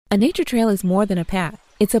A nature trail is more than a path.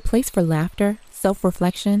 It's a place for laughter,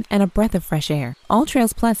 self-reflection, and a breath of fresh air. All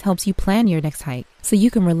Trails Plus helps you plan your next hike so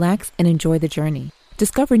you can relax and enjoy the journey.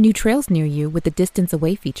 Discover new trails near you with the Distance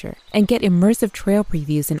Away feature and get immersive trail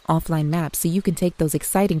previews and offline maps so you can take those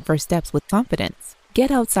exciting first steps with confidence.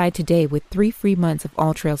 Get outside today with 3 free months of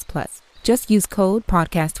All Trails Plus. Just use code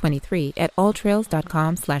podcast23 at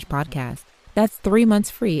alltrails.com/podcast. That's 3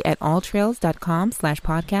 months free at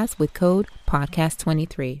alltrails.com/podcast with code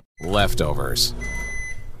podcast23. Leftovers.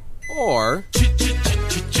 Or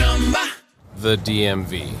the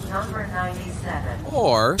DMV. Number 97.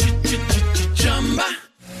 Or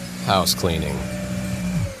house cleaning.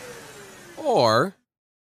 Or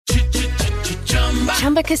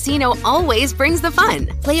Chumba Casino always brings the fun.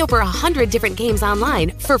 Play over 100 different games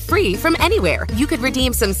online for free from anywhere. You could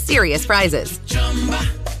redeem some serious prizes.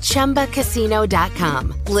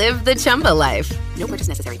 ChumbaCasino.com. Live the Chumba life. No purchase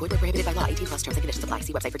necessary. Void where prohibited by law. 18+ terms and conditions apply.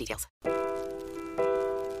 See website for details.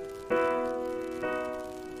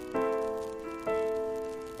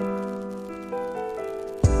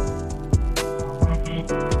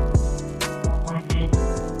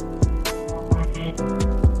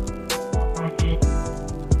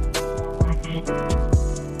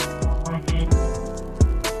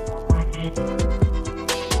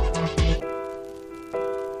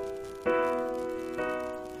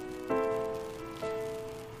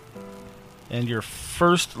 And your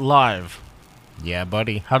first live. Yeah,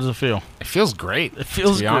 buddy. How does it feel? It feels great. It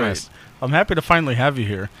feels to be great. honest. I'm happy to finally have you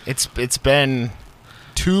here. It's been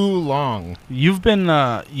too long. You've been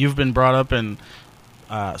brought up in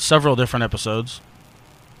several different episodes,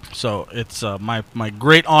 so it's my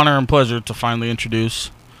great honor and pleasure to finally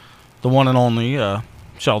introduce the one and only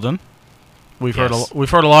Sheldon. We've heard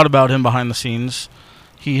a lot about him behind the scenes.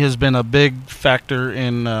 He has been a big factor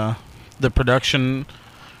in the production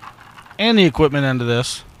and the equipment end of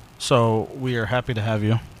this, so we are happy to have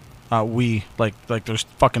you. We, like there's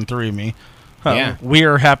fucking 3 of me. Yeah. We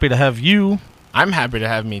are happy to have you. I'm happy to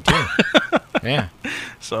have me, too. Yeah.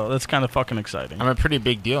 So that's kind of fucking exciting. I'm a pretty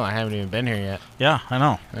big deal. I haven't even been here yet. Yeah, I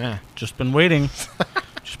know. Yeah. Just been waiting.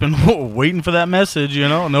 Just been waiting for that message, you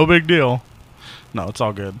know? No big deal. No, it's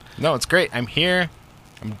all good. No, it's great. I'm here.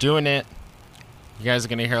 I'm doing it. You guys are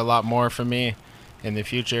going to hear a lot more from me in the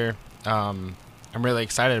future. I'm really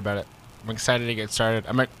excited about it. I'm excited to get started.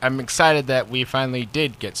 I'm excited that we finally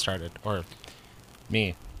did get started, or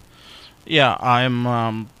me. Yeah,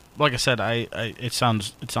 I'm. Like I said, it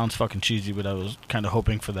sounds fucking cheesy, but I was kind of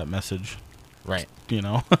hoping for that message, Right. you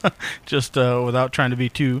know, just without trying to be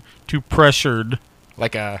too pressured.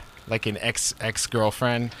 Like an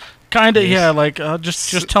ex-girlfriend. Kind of, yeah. Like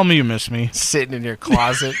just tell me you miss me. Sitting in your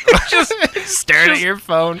closet, just staring at your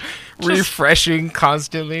phone, refreshing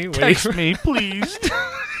constantly. Text me, please.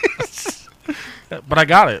 But I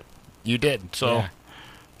got it. You did. So, yeah.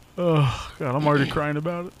 Oh God, I'm already crying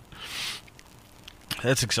about it.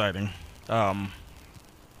 That's exciting. Fuck,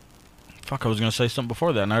 I was gonna say something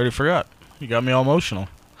before that, and I already forgot. You got me all emotional.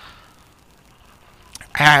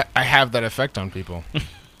 I have that effect on people.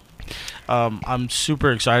 I'm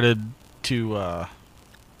super excited to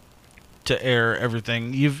air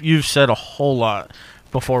everything. You've said a whole lot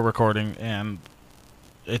before recording, and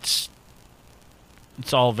it's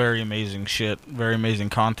all very amazing shit, very amazing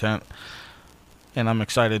content, and I'm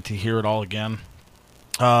excited to hear it all again.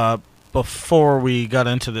 Before we got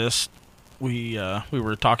into this, we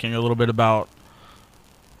were talking a little bit about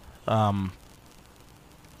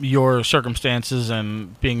your circumstances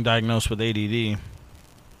and being diagnosed with ADHD.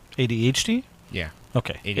 Yeah.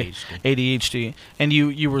 Okay. ADHD. And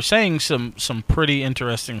you were saying some pretty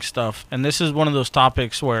interesting stuff, and this is one of those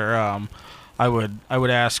topics where I would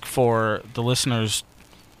ask for the listeners,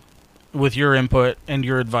 with your input and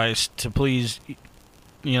your advice, to please,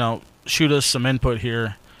 shoot us some input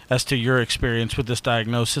here as to your experience with this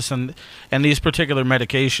diagnosis and these particular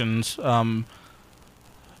medications,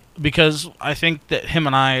 because I think that him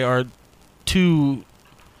and I are two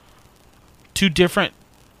different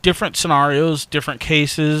scenarios, different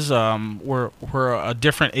cases. We're a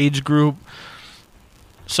different age group,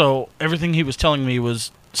 so everything he was telling me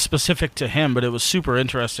was specific to him, but it was super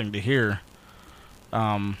interesting to hear.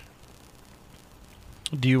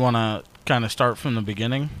 Do you want to kind of start from the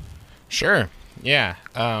beginning? Sure. Yeah.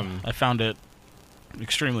 I found it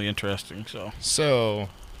extremely interesting. So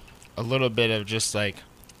a little bit of just like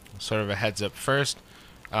sort of a heads up first.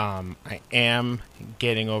 I am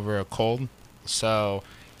getting over a cold, so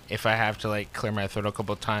if I have to like clear my throat a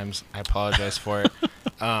couple times, I apologize for it.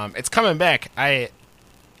 It's coming back. I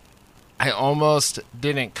almost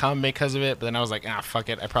didn't come because of it, but then I was like, fuck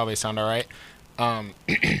it. I probably sound all right.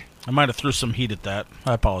 I might have threw some heat at that.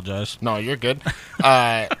 I apologize. No, you're good.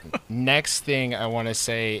 Next thing I want to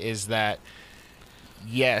say is that,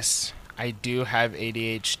 yes, I do have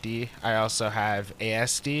ADHD. I also have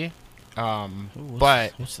ASD.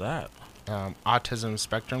 What's that? Autism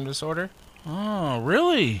spectrum disorder. Oh,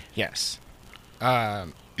 really? Yes.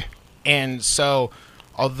 And so,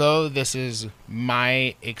 although this is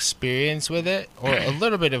my experience with it, or a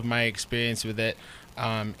little bit of my experience with it,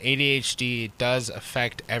 ADHD does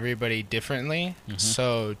affect everybody differently.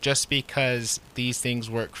 So just because these things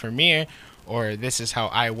work for me, or this is how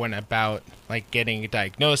I went about like getting a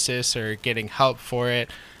diagnosis or getting help for it,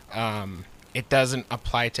 it doesn't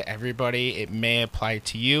apply to everybody. It may apply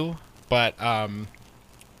to you, but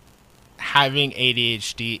having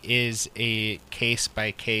ADHD is a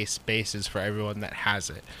case-by-case basis for everyone that has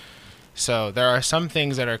it. So there are some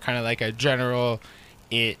things that are kind of like a general,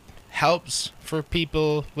 it helps for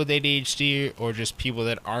people with ADHD or just people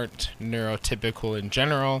that aren't neurotypical in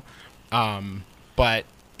general, but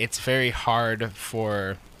it's very hard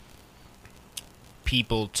for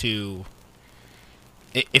people to...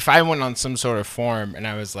 If I went on some sort of forum and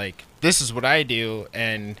I was like, this is what I do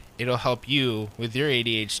and it'll help you with your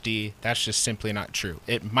ADHD, that's just simply not true.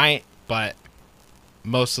 It might, but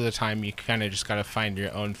most of the time you kind of just got to find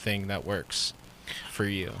your own thing that works for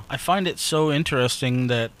you. I find it so interesting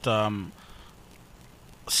that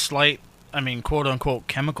quote-unquote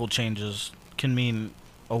chemical changes can mean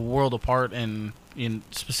a world apart in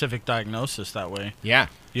specific diagnosis that way. Yeah.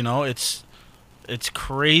 You know, it's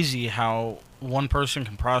crazy how one person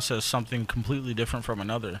can process something completely different from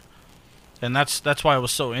another. And that's why I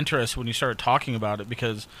was so interested when you started talking about it,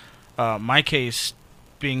 because my case,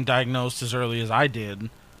 being diagnosed as early as I did,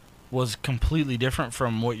 was completely different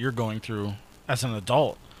from what you're going through as an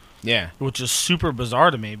adult. Yeah. Which is super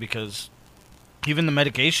bizarre to me, because even the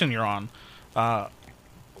medication you're on,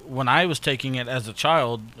 when I was taking it as a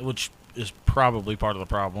child, which is probably part of the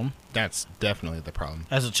problem. That's definitely the problem.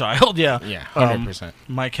 As a child, yeah. Yeah, 100%.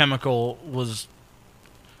 My chemical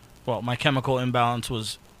imbalance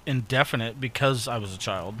was indefinite because I was a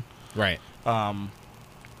child. Right.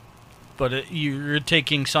 But you're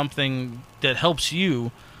taking something that helps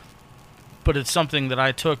you, but it's something that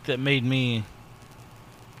I took that made me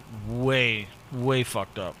way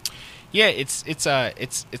fucked up. Yeah, it's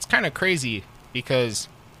kind of crazy because,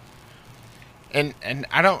 and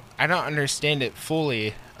I don't understand it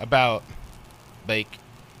fully about, like,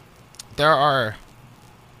 there are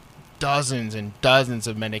dozens and dozens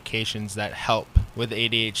of medications that help with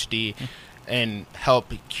ADHD and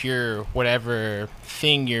help cure whatever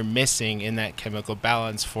thing you're missing in that chemical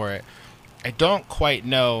balance for it. I don't quite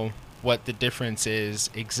know what the difference is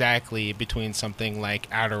exactly between something like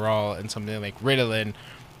Adderall and something like Ritalin,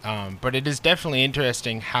 but it is definitely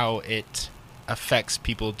interesting how it affects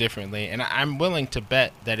people differently. And I'm willing to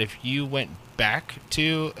bet that if you went back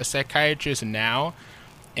to a psychiatrist now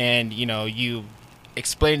and, you know, you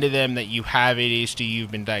explain to them that you have ADHD,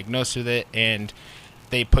 you've been diagnosed with it, and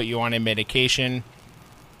they put you on a medication,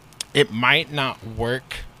 it might not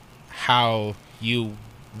work how you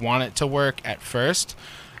want it to work at first.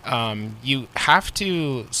 You have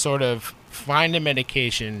to sort of find a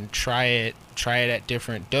medication, try it at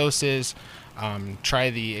different doses, try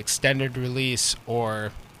the extended release,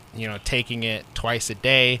 or, you know, taking it twice a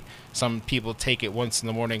day. Some people take it once in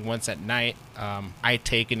the morning, once at night. I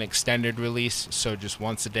take an extended release, so just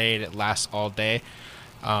once a day, and it lasts all day,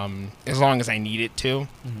 as long as I need it to.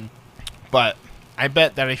 Mm-hmm. But I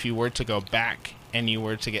bet that if you were to go back and you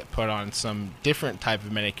were to get put on some different type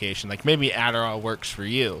of medication, like maybe Adderall works for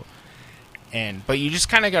you, but you just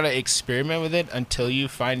kind of got to experiment with it until you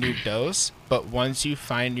find your dose. But once you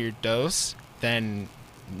find your dose, then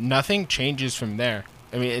nothing changes from there.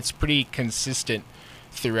 I mean, it's pretty consistent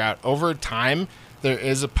throughout. Over time, there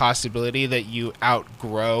is a possibility that you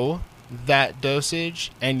outgrow that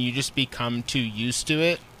dosage and you just become too used to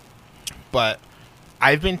it. But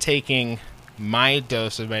I've been taking my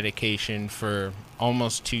dose of medication for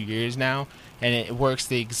almost 2 years now, and it works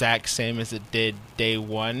the exact same as it did day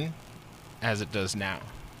one as it does now.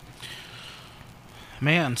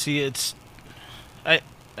 Man, see, it's I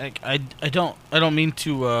don't mean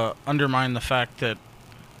to undermine the fact that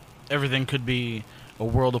everything could be a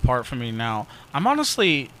world apart from me now. I'm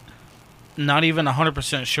honestly not even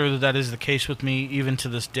 100% sure that is the case with me even to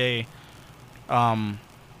this day. When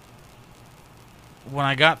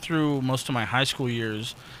I got through most of my high school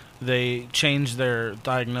years, they changed their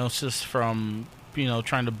diagnosis from, you know,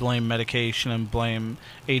 trying to blame medication and blame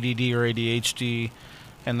ADD or ADHD,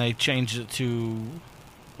 and they changed it to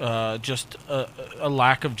just a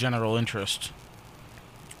lack of general interest.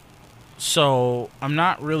 So I'm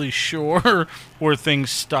not really sure where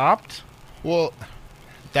things stopped. Well,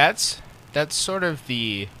 that's sort of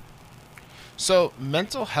the... So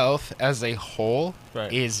mental health as a whole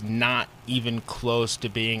Right. is not even close to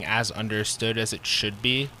being as understood as it should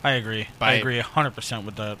be I agree. I agree 100%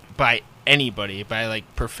 with that. by anybody, by like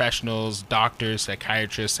professionals, doctors,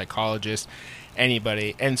 psychiatrists, psychologists,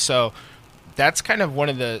 anybody. And so that's kind of one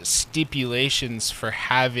of the stipulations for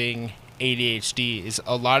having ADHD is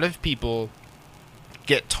a lot of people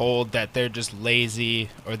get told that they're just lazy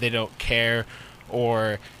or they don't care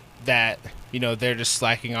or that, you know, they're just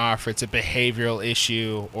slacking off or it's a behavioral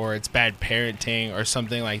issue or it's bad parenting or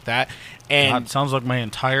something like that. And God, sounds like my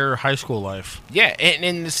entire high school life. yeah,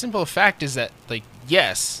 and the simple fact is that, like,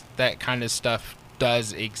 yes, that kind of stuff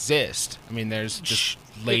does exist. I mean, there's just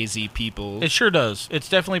lazy people. It sure does. It's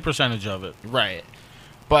definitely a percentage of it. Right.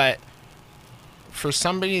 But for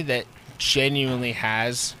somebody that genuinely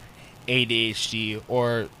has ADHD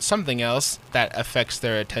or something else that affects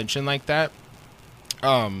their attention like that,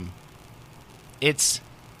 it's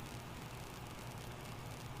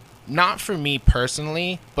not for me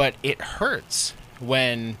personally, but it hurts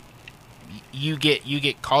when you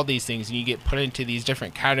get called these things and you get put into these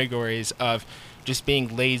different categories of just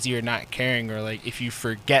being lazy or not caring, or like if you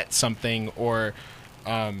forget something or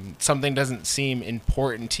something doesn't seem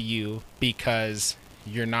important to you because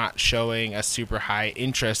you're not showing a super high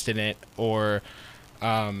interest in it, or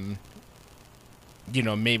you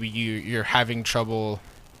know, maybe you're having trouble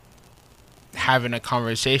having a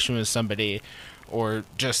conversation with somebody, or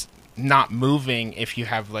just not moving if you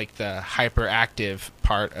have like the hyperactive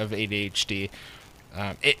part of ADHD.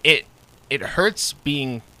 It hurts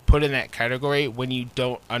being put in that category when you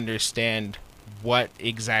don't understand what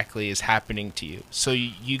exactly is happening to you. So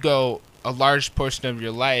you go a large portion of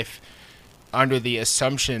your life under the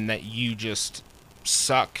assumption that you just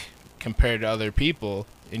suck compared to other people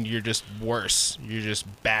and you're just worse. You're just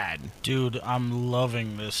bad. Dude, I'm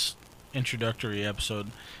loving this introductory episode.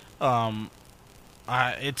 It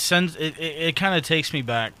kind of takes me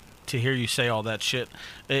back to hear you say all that shit,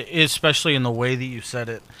 especially in the way that you said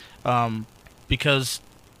it, because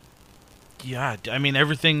yeah, I mean,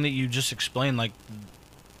 everything that you just explained, like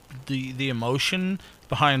the emotion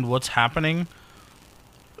behind what's happening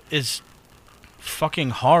is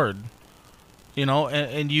fucking hard, you know,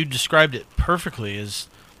 and you described it perfectly. As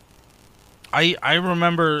I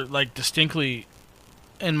remember, like, distinctly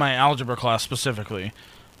in my algebra class specifically,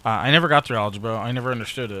 I never got through algebra. I never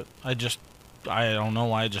understood it. I don't know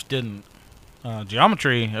why I just didn't.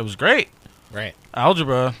 Geometry, it was great. Right.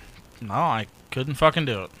 Algebra, no, I couldn't fucking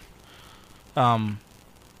do it.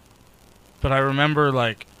 But I remember,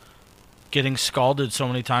 like, getting scalded so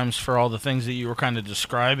many times for all the things that you were kind of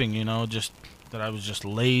describing, you know, just that I was just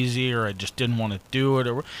lazy or I just didn't want to do it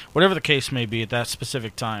or whatever the case may be at that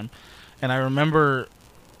specific time. And I remember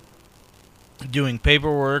doing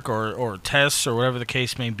paperwork or tests or whatever the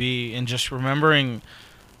case may be, and just remembering,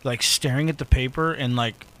 like, staring at the paper and,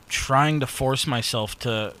 like, trying to force myself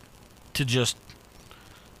to just,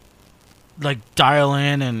 like, dial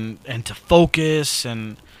in and to focus.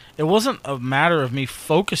 And it wasn't a matter of me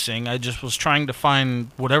focusing. I just was trying to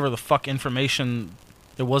find whatever the fuck information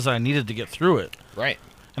it was that I needed to get through it. Right.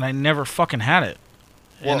 And I never fucking had it.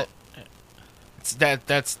 Well,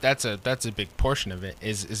 that's a big portion of it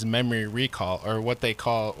is memory recall, or what they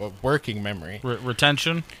call working memory.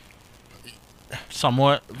 Retention?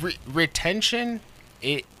 Somewhat. Retention,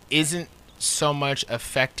 it isn't so much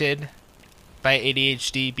affected by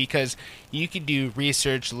ADHD because you could do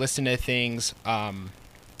research, listen to things,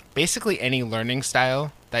 basically any learning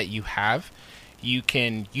style that you have, you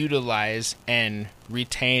can utilize and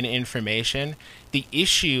retain information. The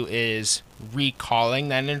issue is recalling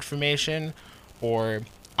that information, or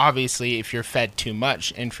obviously if you're fed too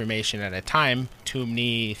much information at a time, too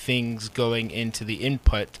many things going into the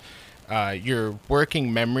input, your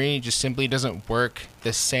working memory just simply doesn't work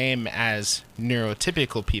the same as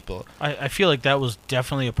neurotypical people. I feel like that was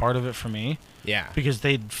definitely a part of it for me. Yeah. Because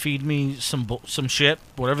they'd feed me some shit,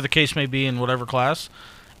 whatever the case may be in whatever class,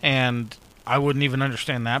 and I wouldn't even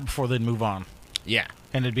understand that before they'd move on. Yeah.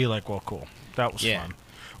 And it'd be like, well, cool. That was fun.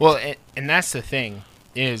 Well, and that's the thing,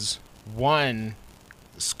 is, one,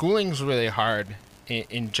 schooling's really hard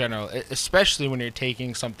in general, especially when you're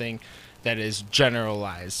taking something that is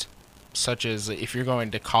generalized, such as if you're going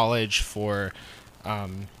to college for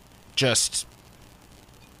just,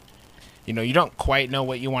 you know, you don't quite know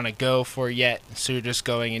what you want to go for yet, so you're just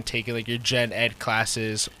going and taking like your gen ed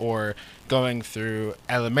classes, or going through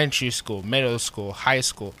elementary school, middle school, high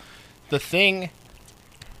school. The thing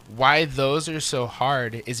why those are so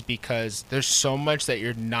hard is because there's so much that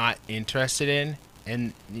you're not interested in,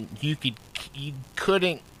 and you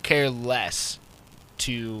couldn't care less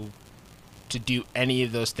to do any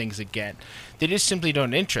of those things again. They just simply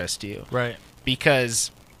don't interest you. Right.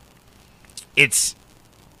 Because they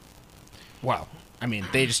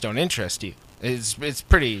just don't interest you. It's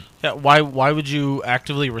pretty... Yeah, why would you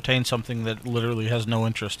actively retain something that literally has no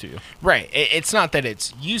interest to you? Right. It's not that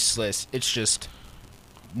it's useless, it's just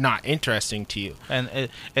not interesting to you. And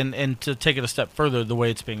to take it a step further, the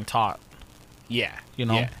way it's being taught. Yeah. You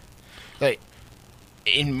know? Yeah. Like,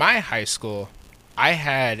 in my high school, I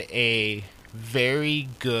had a very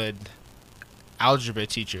good algebra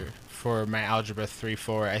teacher for my algebra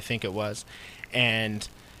 3-4, I think it was. And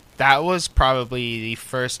that was probably the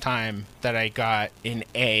first time that I got an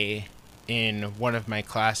A in one of my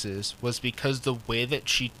classes, was because the way that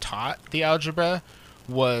she taught the algebra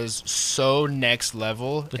was so next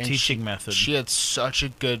level. The teaching method. She had such a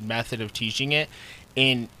good method of teaching it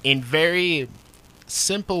in very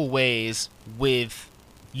simple ways, with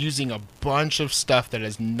using a bunch of stuff that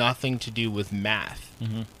has nothing to do with math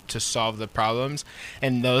to solve the problems.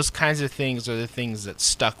 And those kinds of things are the things that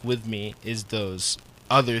stuck with me, is those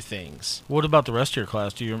other things. What about the rest of your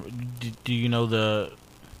class? Do you know the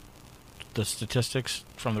statistics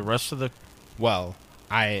from the rest of the... Well,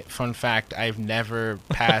 fun fact, I've never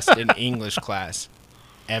passed an English class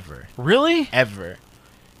ever. Really? Ever.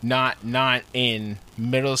 Not in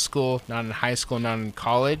middle school, not in high school, not in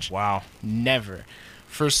college. Wow. Never.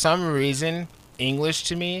 For some reason, English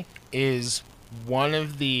to me is one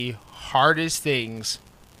of the hardest things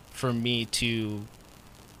for me to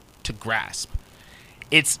grasp.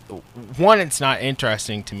 It's not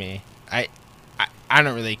interesting to me. I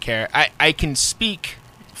don't really care. I can speak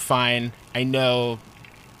fine. I know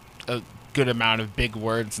a good amount of big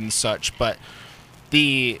words and such, but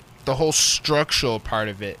the whole structural part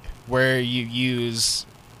of it, where you use,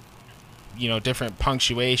 different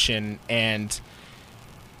punctuation, and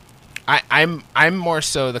I'm more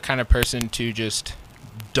so the kind of person to just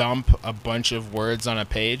dump a bunch of words on a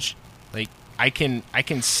page. Like, I can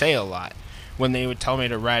say a lot. When they would tell me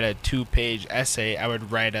to write a 2-page essay, I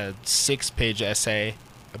would write a 6-page essay,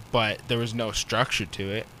 but there was no structure to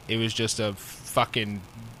it. It was just a fucking,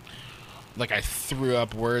 like, I threw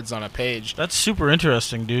up words on a page. That's super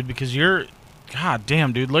interesting, dude, because you're... God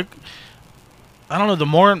damn, dude. Look, I don't know, the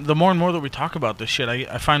more and more that we talk about this shit,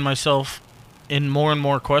 I find myself in more and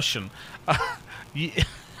more question.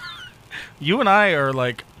 You and I are,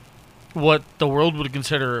 like, what the world would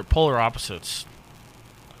consider polar opposites.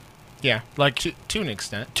 Yeah, like to an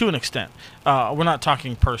extent. To an extent. We're not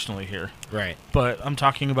talking personally here. Right. But I'm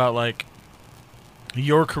talking about, like,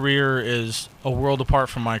 your career is a world apart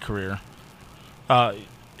from my career.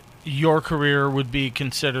 Your career would be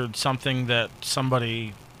considered something that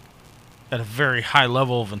somebody at a very high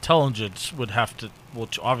level of intelligence would have to,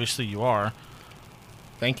 which obviously you are.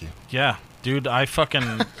 Thank you. Yeah, dude, I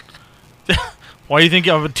fucking... Why do you think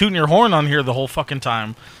I've been tooting your horn on here the whole fucking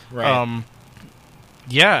time? Right.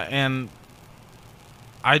 Yeah, and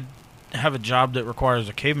I have a job that requires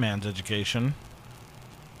a caveman's education.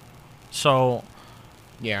 So...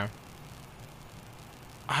 Yeah.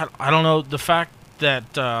 I don't know, the fact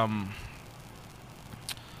that... I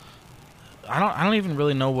don't even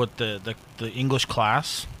really know what the English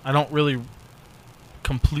class... I don't really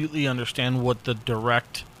completely understand what the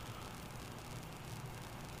direct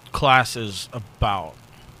class is about.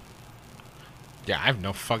 Yeah, I have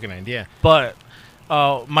no fucking idea. But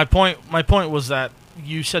my point was that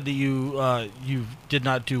you said that you did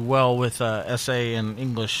not do well with essay and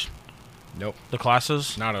English. Nope. The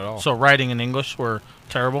classes? Not at all. So writing and English were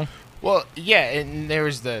terrible? Well, yeah, and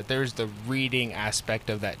there's the reading aspect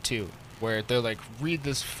of that too, where they're like, read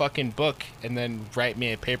this fucking book and then write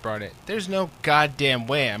me a paper on it. There's no goddamn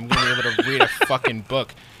way I'm gonna be able to read a fucking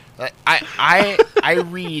book. Like, I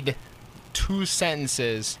read 2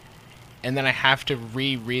 sentences and then I have to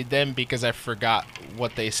reread them because I forgot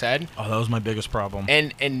what they said. Oh, that was my biggest problem.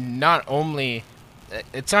 And not only,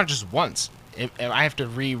 it's not just once. I have to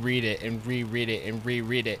reread it and reread it and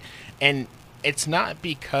reread it. And it's not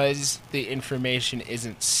because the information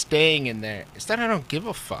isn't staying in there. It's that I don't give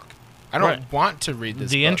a fuck. I don't want to read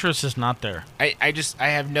this The book. interest is not there. I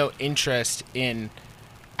have no interest in...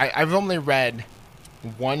 I've only read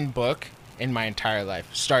one book in my entire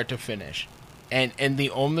life, start to finish. And the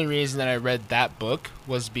only reason that I read that book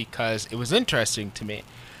was because it was interesting to me.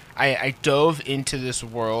 I dove into this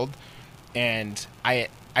world, and I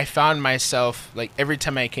found myself, like, every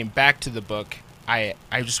time I came back to the book, I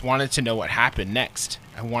just wanted to know what happened next.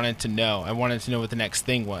 I wanted to know what the next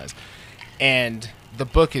thing was. And the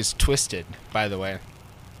book is Twisted, by the way.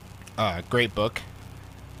 Great book.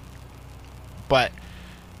 But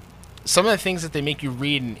some of the things that they make you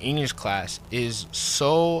read in English class is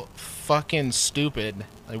so fucking stupid.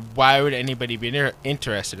 Like, why would anybody be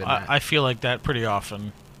interested in that? I feel like that pretty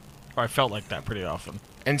often. Or I felt like that pretty often.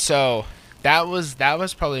 And so that was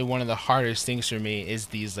probably one of the hardest things for me, is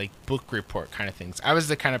these like book report kind of things. I was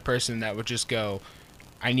the kind of person that would just go,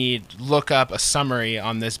 look up a summary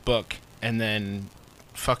on this book and then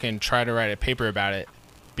fucking try to write a paper about it,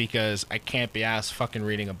 because I can't be asked fucking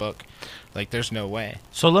reading a book. Like, there's no way.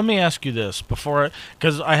 So let me ask you this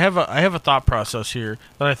because I have a thought process here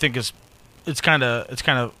that I think is it's kind of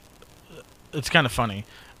funny.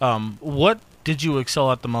 What did you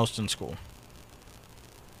excel at the most in school?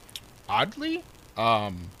 Oddly,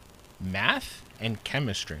 math and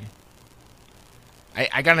chemistry.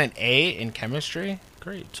 I got an A in chemistry.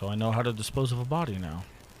 Great. So I know how to dispose of a body now.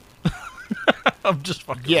 I'm just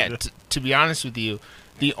fucking. Yeah, to be honest with you,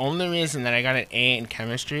 the only reason that I got an A in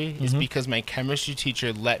chemistry is because my chemistry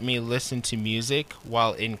teacher let me listen to music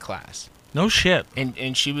while in class. No shit.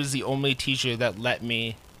 And she was the only teacher that let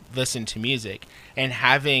me listen to music. And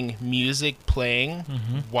having music playing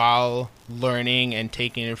while learning and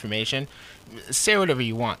taking information, say whatever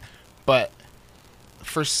you want, but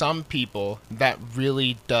for some people that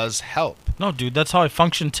really does help. No, dude, that's how I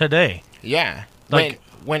function today. Yeah. Like,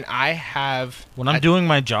 when I'm doing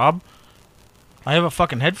my job, I have a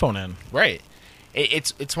fucking headphone in. Right.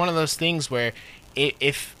 It's one of those things where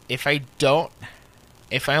if I'm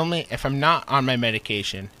not on my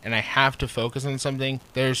medication and I have to focus on something,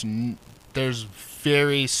 there's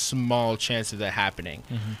very small chance of that happening.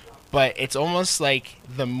 But it's almost like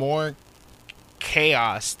the more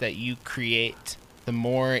chaos that you create, the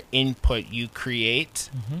more input you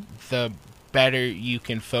create, the better you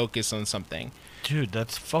can focus on something. Dude,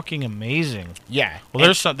 that's fucking amazing. Yeah.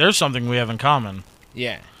 Well, there's something we have in common.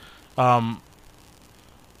 Yeah. Do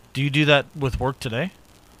you do that with work today?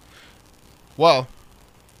 Well,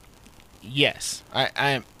 yes.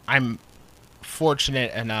 I'm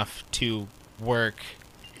fortunate enough to work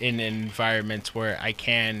in environments where I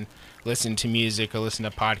can listen to music or listen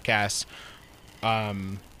to podcasts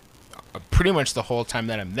pretty much the whole time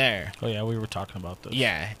that I'm there. Oh yeah, we were talking about this.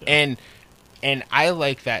 Yeah. And I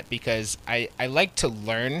like that because I like to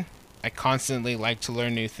learn. I constantly like to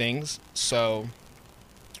learn new things. So,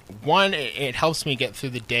 one, it helps me get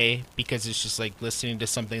through the day because it's just like listening to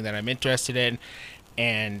something that I'm interested in,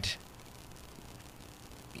 and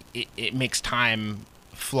it makes time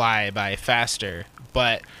fly by faster.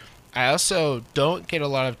 But I also don't get a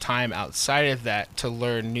lot of time outside of that to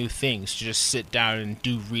learn new things, to just sit down and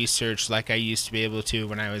do research like I used to be able to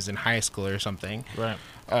when I was in high school or something. Right.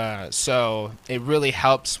 So it really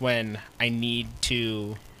helps when I need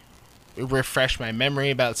to refresh my memory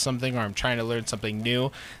about something, or I'm trying to learn something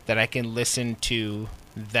new, that I can listen to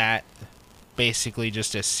that, basically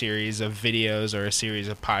just a series of videos or a series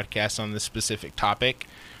of podcasts on this specific topic.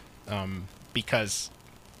 Because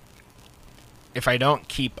if I don't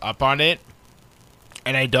keep up on it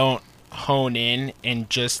and I don't hone in and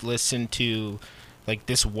just listen to like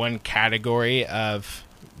this one category of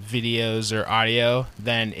videos or audio,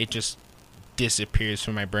 then it just disappears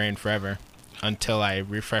from my brain forever until I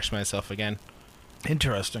refresh myself again.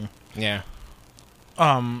 Interesting. Yeah.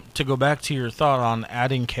 To go back to your thought on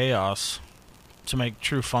adding chaos to make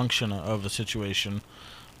true function of a situation,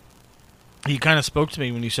 you kind of spoke to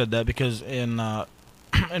me when you said that, because in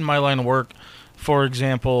in my line of work, for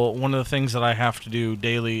example, one of the things that I have to do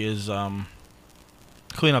daily is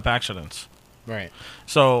clean up accidents. Right.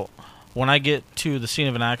 So when I get to the scene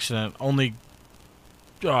of an accident,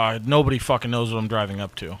 nobody fucking knows what I'm driving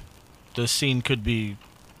up to. The scene could be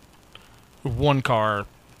one car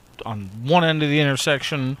on one end of the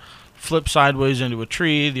intersection, flip sideways into a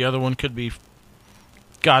tree. The other one could be,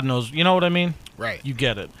 God knows, you know what I mean? Right. You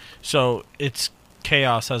get it. So it's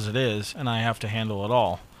chaos as it is, and I have to handle it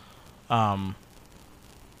all.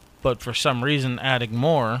 But for some reason, adding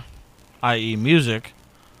more, i.e. music,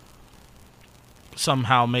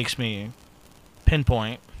 somehow makes me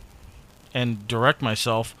pinpoint and direct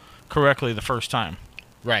myself correctly the first time.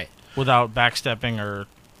 Right. Without backstepping or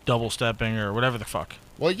double stepping or whatever the fuck.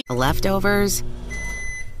 Well, Leftovers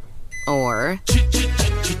or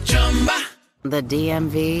the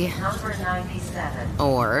DMV Number 97.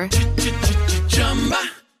 or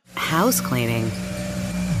house cleaning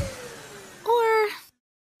or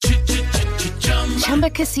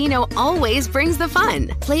Chumba Casino always brings the fun.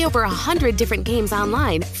 Play over 100 different games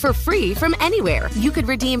online for free from anywhere. You could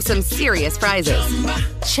redeem some serious prizes.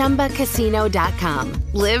 ChumbaCasino.com.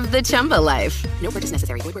 Live the Chumba life. No purchase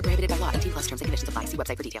necessary. Void where prohibited by law. 18+ terms and conditions apply. See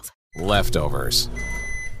website for details. Leftovers.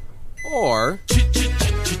 Or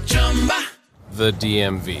the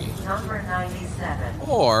DMV. Number 97.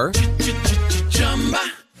 Or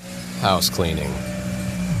house cleaning.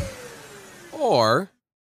 Or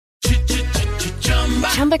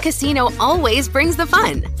Chumba Casino always brings the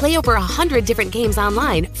fun. Play over 100 different games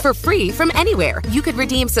online for free from anywhere. You could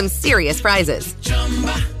redeem some serious prizes.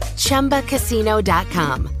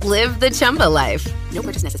 ChumbaCasino.com. Live the Chumba life. No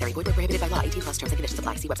purchase necessary. Void where prohibited by law. 18+ terms and conditions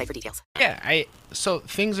apply. See website for details. Yeah, so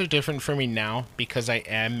things are different for me now because I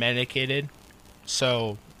am medicated.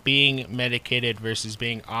 So being medicated versus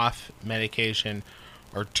being off medication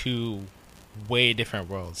are two way different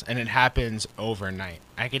worlds, and it happens overnight.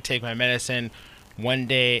 I could take my medicine one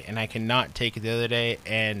day and I cannot take it the other day,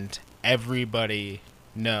 and everybody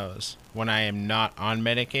knows when I am not on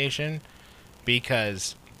medication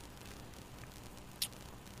because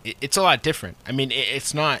it's a lot different. I mean,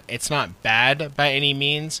 it's not bad by any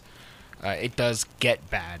means. It does get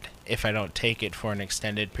bad if I don't take it for an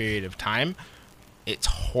extended period of time. It's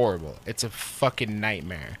horrible. It's a fucking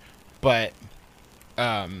nightmare. But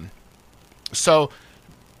so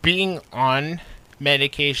being on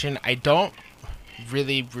medication, I don't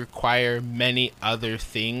really require many other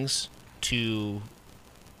things to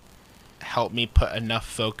help me put enough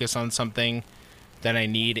focus on something that I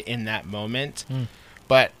need in that moment.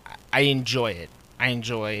 But I enjoy it. I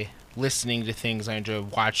enjoy listening to things. I enjoy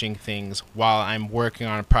watching things while I'm working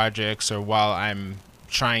on projects or while I'm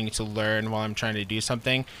trying to learn, while I'm trying to do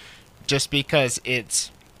something, just because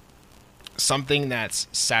it's something that's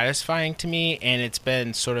satisfying to me, and it's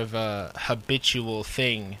been sort of a habitual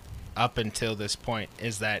thing up until this point,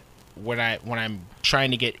 is that when I'm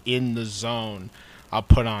trying to get in the zone, I'll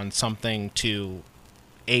put on something to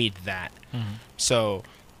aid that. So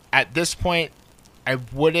at this point, I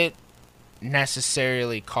wouldn't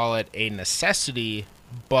necessarily call it a necessity,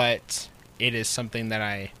 but it is something that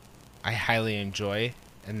I highly enjoy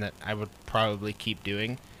and that I would probably keep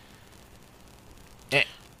doing.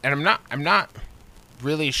 And I'm not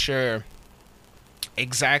really sure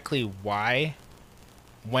exactly why,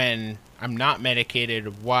 when I'm not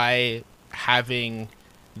medicated, why having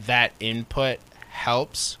that input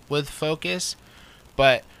helps with focus.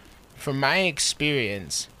 But from my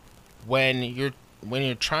experience, when you're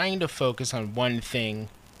trying to focus on one thing,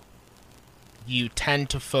 you tend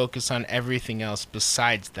to focus on everything else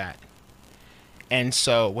besides that. And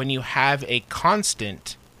so when you have a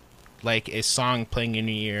constant, like a song playing in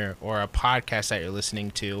your ear or a podcast that you're listening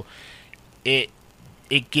to, it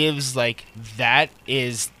gives, like, that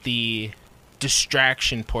is the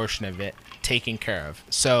distraction portion of it taken care of.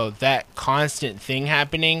 So that constant thing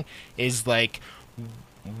happening is like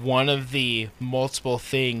one of the multiple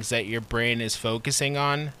things that your brain is focusing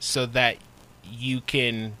on, so that you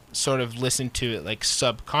can sort of listen to it like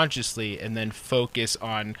subconsciously and then focus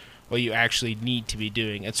on what you actually need to be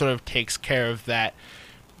doing. It sort of takes care of that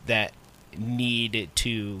need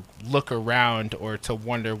to look around or to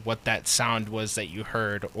wonder what that sound was that you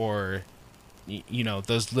heard, or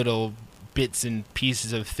those little bits and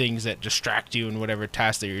pieces of things that distract you in whatever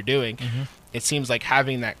task that you're doing. It seems like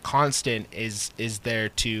having that constant is there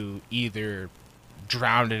to either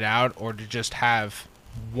drown it out or to just have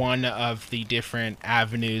one of the different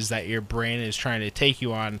avenues that your brain is trying to take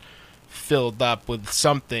you on filled up with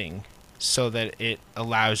something, so that it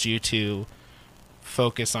allows you to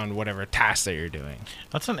focus on whatever task that you're doing.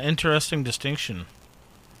 That's an interesting distinction.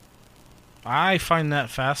 I find that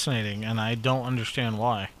fascinating, and I don't understand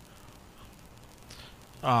why.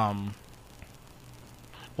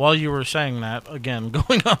 While you were saying that, again,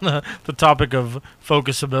 going on the topic of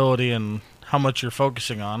focusability and how much you're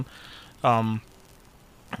focusing on, I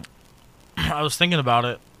was thinking about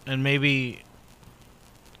it, and maybe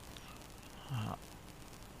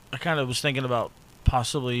I kind of was thinking about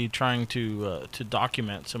possibly trying to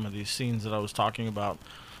document some of these scenes that I was talking about,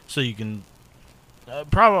 so you can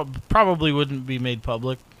probably wouldn't be made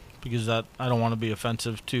public, because that I don't want to be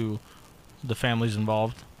offensive to the families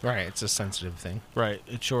involved. Right, it's a sensitive thing. Right,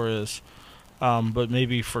 it sure is. But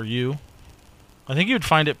maybe for you, I think you'd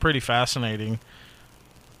find it pretty fascinating,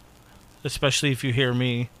 especially if you hear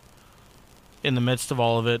me in the midst of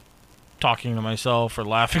all of it, talking to myself or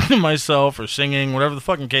laughing to myself or singing, whatever the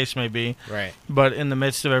fucking case may be. Right. But in the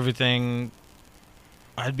midst of everything,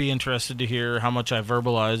 I'd be interested to hear how much I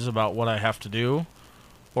verbalize about what I have to do,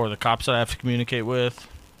 or the cops that I have to communicate with.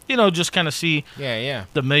 Just kind of see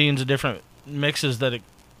the millions of different mixes that it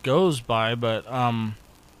goes by, but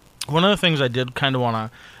one of the things I did kind of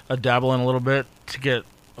want to dabble in a little bit to get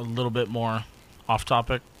a little bit more off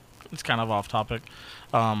topic. It's kind of off topic.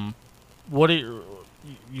 What are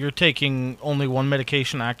you're taking only one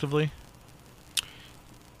medication actively?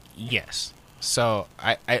 Yes. So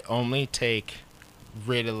I only take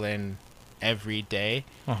Ritalin every day.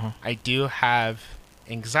 Uh-huh. I do have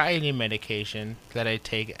anxiety medication that I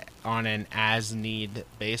take on an as-need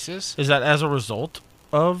basis. Is that as a result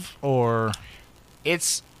of, or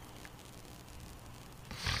It's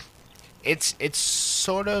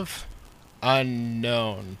sort of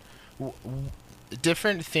unknown.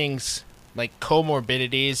 Different things like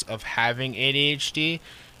comorbidities of having ADHD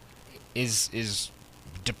is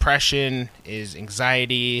depression, is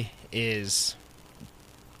anxiety, is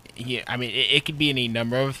I mean it could be any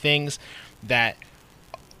number of things that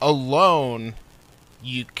alone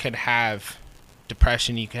you could have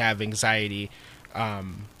depression, you could have anxiety,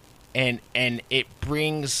 and it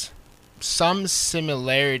brings some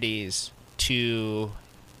similarities to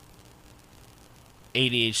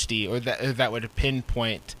ADHD, or that would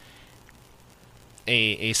pinpoint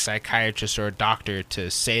a psychiatrist or a doctor to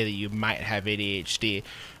say that you might have ADHD.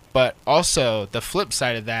 But also the flip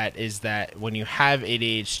side of that is that when you have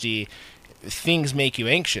ADHD, things make you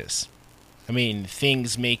anxious. I mean,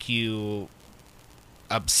 things make you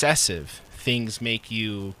obsessive. Things make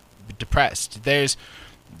you depressed. There's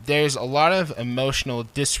a lot of emotional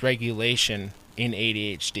dysregulation in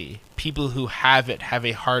ADHD. People who have it have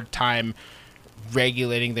a hard time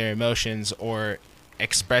regulating their emotions or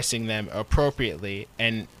expressing them appropriately.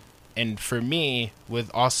 And for me, with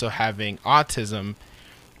also having autism,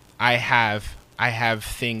 I have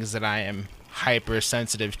things that I am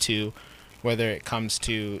hypersensitive to, whether it comes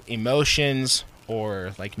to emotions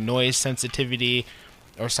or like noise sensitivity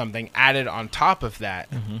or something added on top of that.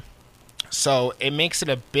 Mm-hmm. So it makes it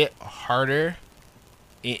a bit harder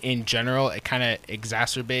in general. It kind of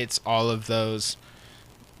exacerbates all of those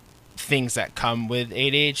things that come with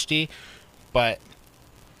ADHD. But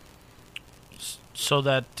so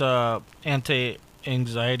that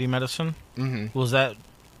anti-anxiety medicine, was that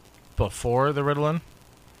before the Ritalin?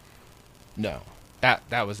 no,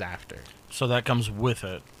 that was after. So that comes with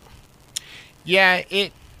it. Yeah,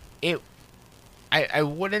 I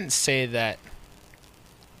wouldn't say that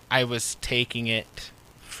I was taking it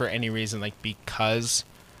for any reason, like because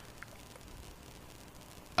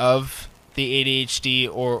of the ADHD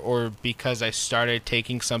or because I started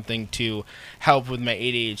taking something to help with my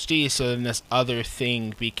ADHD, so then this other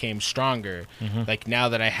thing became stronger. Mm-hmm. Like now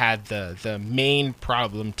that I had the main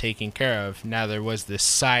problem taken care of, now there was this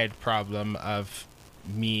side problem of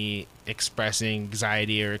me expressing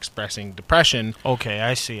anxiety or expressing depression. Okay,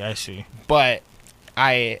 I see. But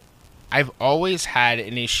I've always had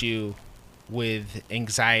an issue with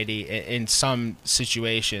anxiety in some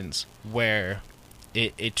situations where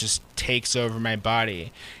it just takes over my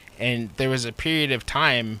body. And there was a period of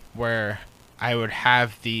time where I would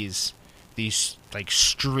have these like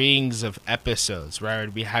strings of episodes where I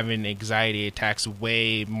would be having anxiety attacks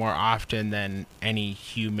way more often than any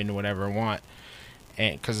human would ever want,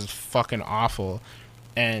 and because it's fucking awful.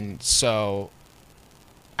 And so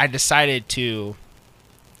I decided to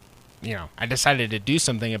do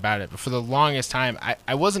something about it. But for the longest time,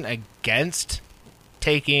 I wasn't against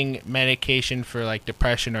taking medication for like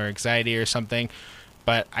depression or anxiety or something,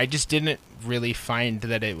 but I just didn't really find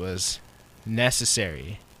that it was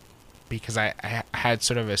necessary, because I had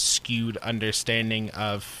sort of a skewed understanding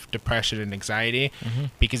of depression and anxiety,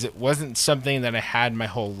 because it wasn't something that I had my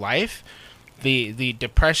whole life. The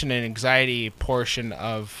depression and anxiety portion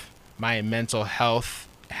of my mental health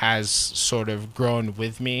has sort of grown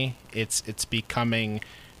with me. It's becoming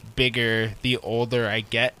bigger the older I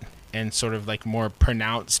get, and sort of like more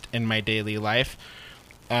pronounced in my daily life.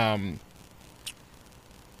 But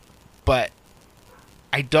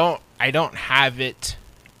I don't have it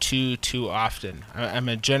too often. I'm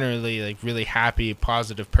a generally like really happy,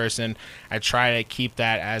 positive person. I try to keep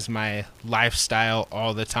that as my lifestyle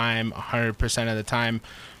all the time, 100% of the time.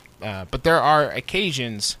 But there are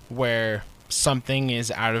occasions where something is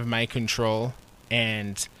out of my control,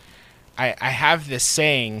 and I have this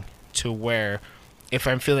saying to where if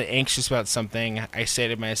I'm feeling anxious about something, I say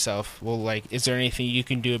to myself, well, like, is there anything you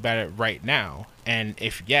can do about it right now? And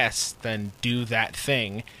if yes, then do that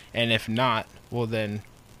thing. And if not, well, then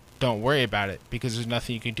don't worry about it, because there's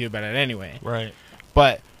nothing you can do about it anyway. Right.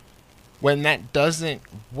 But when that doesn't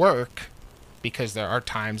work, because there are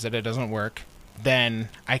times that it doesn't work, then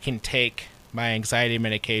I can take my anxiety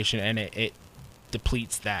medication, and it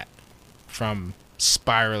depletes that from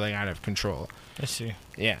spiraling out of control. I see.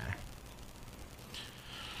 Yeah.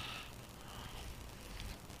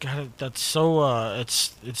 God, that's so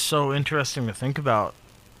it's so interesting to think about,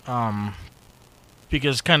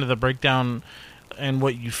 because kind of the breakdown and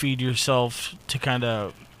what you feed yourself to kind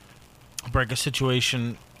of break a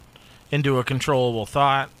situation into a controllable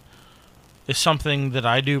thought is something that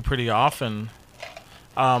I do pretty often.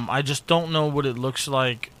 I just don't know what it looks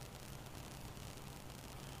like.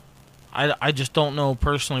 I just don't know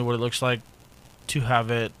personally what it looks like to have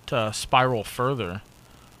it spiral further.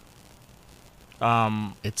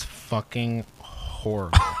 It's fucking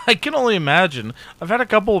horrible. I can only imagine. I've had a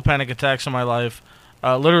couple of panic attacks in my life,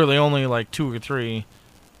 literally only like 2 or 3,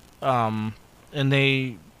 and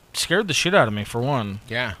they scared the shit out of me, for one.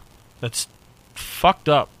 Yeah. That's fucked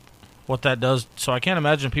up what that does. So I can't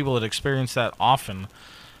imagine people that experience that often.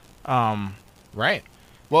 Right.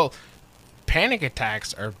 Well, panic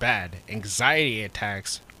attacks are bad. Anxiety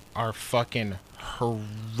attacks are fucking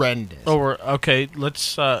horrendous. Oh, okay.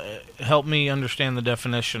 Let's help me understand the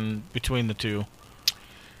definition between the two.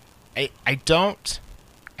 I don't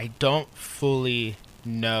fully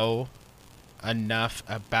know enough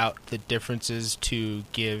about the differences to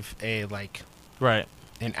give a Right.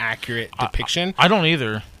 an accurate depiction. I don't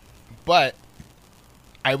either. But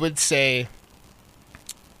I would say,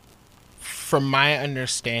 from my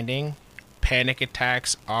understanding, panic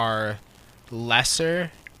attacks are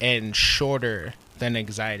lesser and shorter than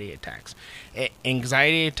anxiety attacks.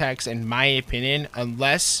 Anxiety attacks, in my opinion,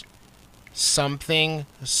 unless something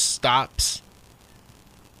stops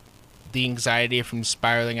the anxiety from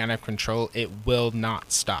spiraling out of control, it will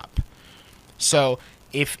not stop. So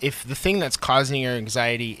if the thing that's causing your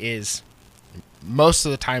anxiety is, most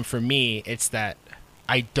of the time for me, it's that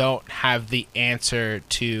I don't have the answer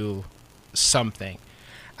to something.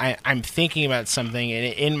 I'm thinking about something,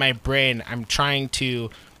 and in my brain, I'm trying to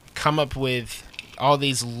come up with all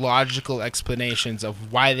these logical explanations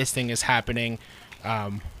of why this thing is happening,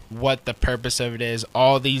 what the purpose of it is,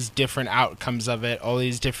 all these different outcomes of it, all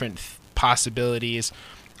these different possibilities,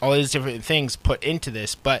 all these different things put into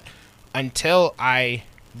this. But until I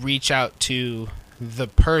reach out to the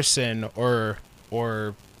person or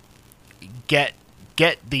get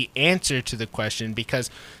the answer to the question, because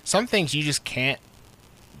some things you just can't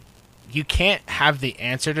have the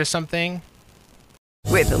answer to something.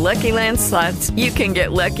 With the Lucky Land Slots, you can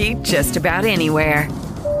get lucky just about anywhere.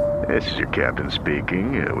 This is your captain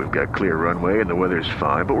speaking. We've got clear runway and the weather's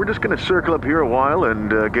fine, but we're just going to circle up here a while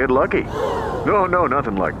and get lucky. No,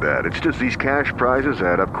 nothing like that. It's just these cash prizes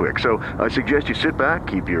add up quick. So I suggest you sit back,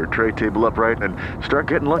 keep your tray table upright, and start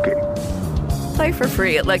getting lucky. Play for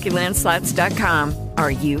free at LuckyLandSlots.com.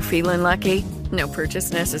 Are you feeling lucky? No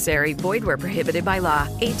purchase necessary. Void where prohibited by law.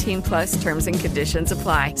 18 plus terms and conditions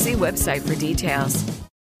apply. See website for details.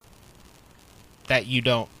 That you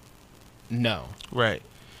don't know. Right.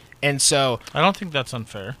 And so I don't think that's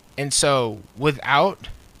unfair. And so without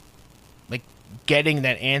getting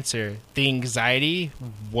that answer, the anxiety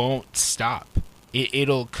won't stop.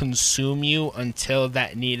 It'll consume you until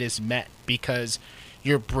that need is met, because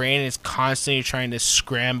your brain is constantly trying to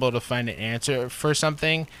scramble to find an answer for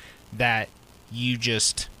something that you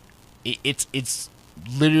just it's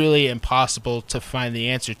literally impossible to find the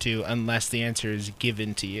answer to unless the answer is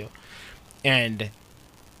given to you. And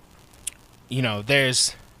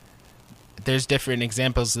there's different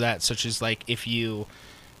examples of that, such as if you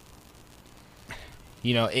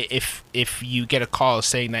if you get a call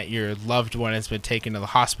saying that your loved one has been taken to the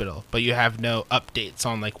hospital, but you have no updates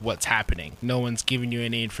on what's happening. No one's giving you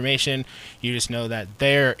any information. You just know that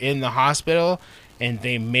they're in the hospital and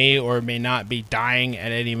they may or may not be dying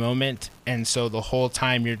at any moment. And so the whole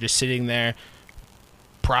time you're just sitting there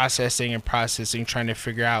processing, trying to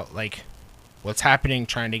figure out what's happening,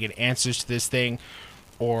 trying to get answers to this thing.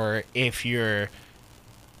 Or if you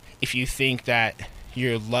think that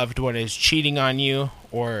your loved one is cheating on you,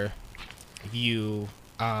 or you're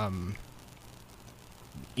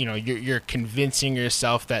convincing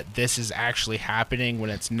yourself that this is actually happening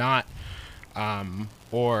when it's not,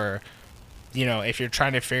 or if you're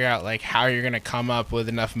trying to figure out how you're going to come up with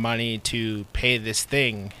enough money to pay this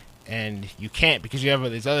thing, and you can't because you have all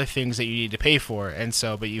these other things that you need to pay for, and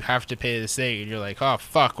so but you have to pay this thing, and you're like, oh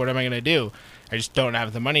fuck, what am I going to do? I just don't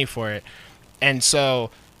have the money for it. And so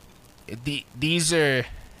these are,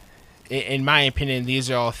 in my opinion, these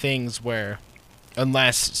are all things where,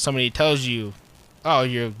 unless somebody tells you, oh,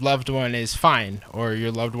 your loved one is fine, or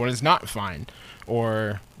your loved one is not fine,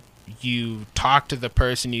 or you talk to the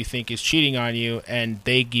person you think is cheating on you and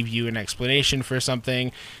they give you an explanation for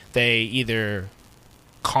something, they either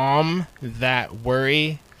calm that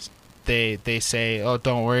worry, they say, oh,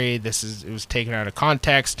 don't worry, it was taken out of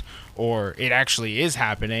context, or it actually is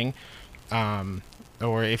happening.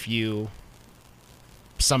 or if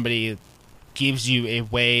somebody gives you a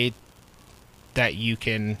way that you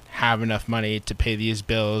can have enough money to pay these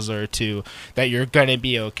bills, or that you're gonna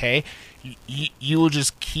be okay, you will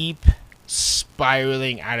just keep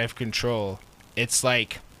spiraling out of control. It's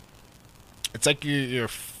like you're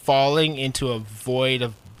falling into a void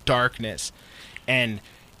of darkness, and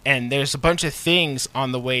there's a bunch of things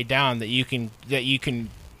on the way down that you can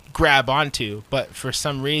grab onto, but for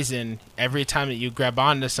some reason, every time that you grab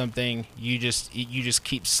onto something, you just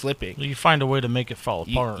keep slipping. You find a way to make it fall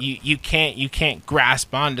apart. You can't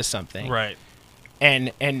grasp onto something, right?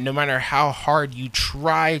 And no matter how hard you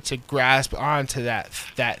try to grasp onto that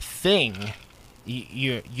thing,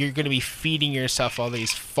 you're going to be feeding yourself all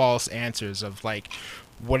these false answers of like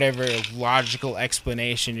whatever logical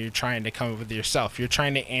explanation you're trying to come up with yourself. You're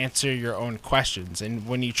trying to answer your own questions, and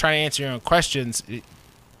when you try to answer your own questions,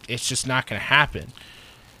 it's just not going to happen.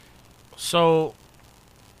 So,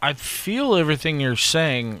 I feel everything you're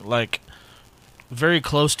saying like very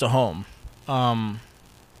close to home. I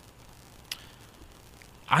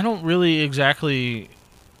don't really exactly...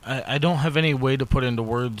 I don't have any way to put into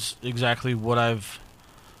words exactly what I've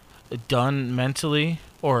done mentally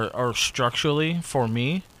or structurally for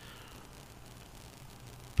me.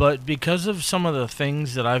 But because of some of the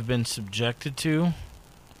things that I've been subjected to,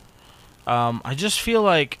 I just feel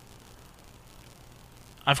like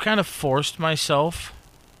I've kind of forced myself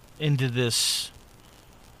into this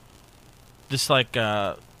like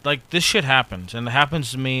this shit happens, and it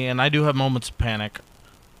happens to me, and I do have moments of panic.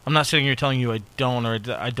 I'm not sitting here telling you I don't, or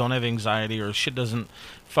I don't have anxiety, or shit doesn't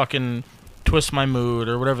fucking twist my mood,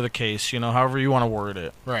 or whatever the case, however you want to word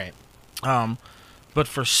it. Right. But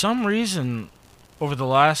for some reason, over the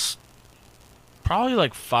last probably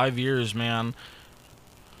like 5 years, man,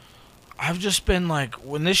 I've just been like,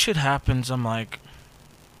 when this shit happens, I'm like,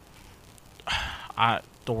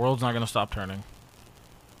 the world's not going to stop turning.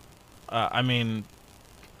 I mean,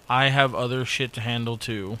 I have other shit to handle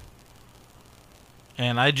too.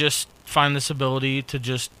 And I just find this ability to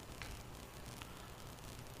just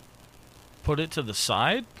put it to the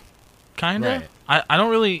side, kind of. Right. I don't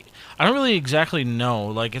really exactly know.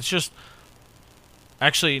 Like, it's just,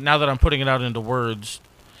 actually, now that I'm putting it out into words,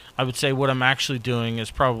 I would say what I'm actually doing is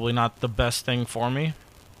probably not the best thing for me.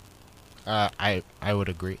 I would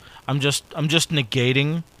agree. I'm just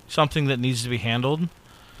negating something that needs to be handled.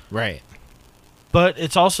 Right. But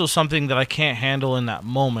it's also something that I can't handle in that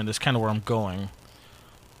moment. Is kind of where I'm going.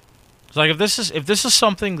 It's like if this is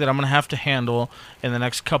something that I'm gonna have to handle in the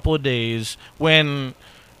next couple of days, when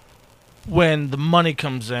the money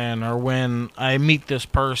comes in, or when I meet this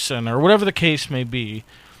person, or whatever the case may be,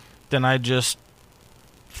 then I just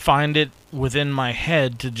find it within my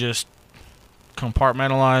head to just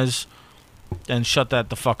compartmentalize and shut that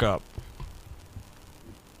the fuck up.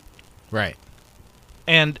 Right.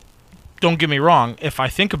 And don't get me wrong, if I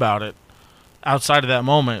think about it outside of that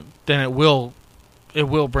moment, then it will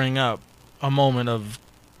bring up a moment of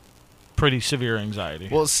pretty severe anxiety.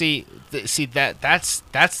 Well, that's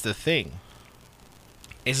the thing.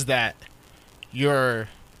 Is that you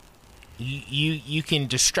can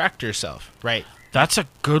distract yourself, right? That's a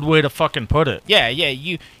good way to fucking put it. Yeah,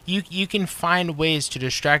 you can find ways to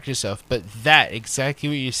distract yourself, but that, exactly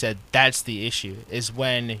what you said, that's the issue, is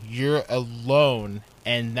when you're alone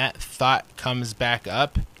and that thought comes back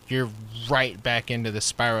up, you're right back into the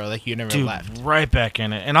spiral like you never left. Right back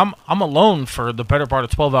in it. And I'm alone for the better part of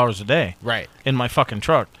 12 hours a day. Right. In my fucking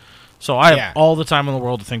truck. So I have all the time in the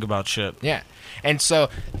world to think about shit. Yeah. And so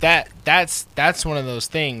that's one of those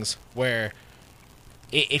things where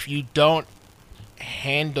if you don't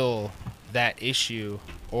handle that issue,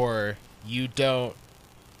 or you don't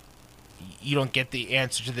get the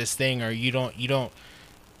answer to this thing, or you don't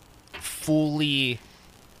fully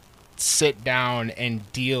sit down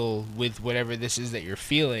and deal with whatever this is that you're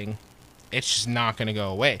feeling, it's just not going to go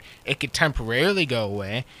away. It could temporarily go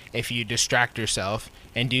away if you distract yourself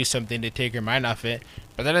and do something to take your mind off it,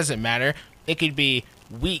 but that doesn't matter. It could be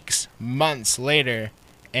weeks, months later,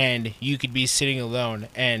 and you could be sitting alone,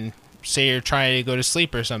 and say you're trying to go to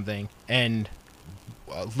sleep or something, and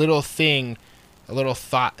a little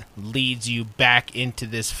thought leads you back into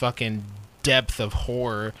this fucking depth of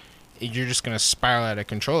horror. You're just going to spiral out of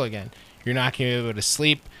control again. You're not going to be able to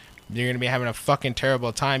sleep. You're going to be having a fucking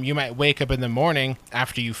terrible time. You might wake up in the morning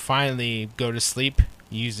after you finally go to sleep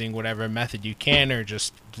using whatever method you can, or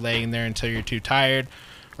just laying there until you're too tired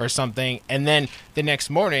or something. And then the next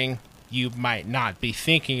morning, you might not be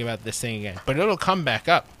thinking about this thing again. But it'll come back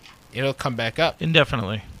up. It'll come back up.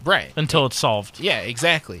 Indefinitely. Right. Until it's solved. Yeah,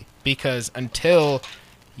 exactly. Because until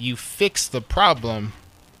you fix the problem,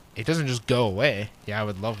 it doesn't just go away. Yeah, I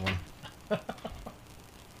would love one.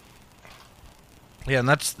 Yeah, and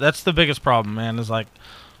that's the biggest problem, man. Is like,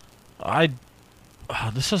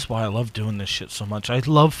 this is why I love doing this shit so much. I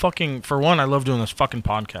love for one, I love doing this fucking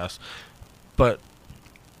podcast. But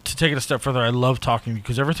to take it a step further, I love talking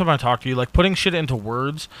because every time I talk to you, like putting shit into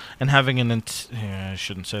words and having I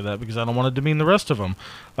shouldn't say that because I don't want to demean the rest of them.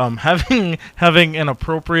 Having an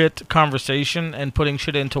appropriate conversation and putting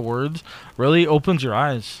shit into words really opens your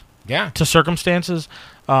eyes. Yeah. To circumstances.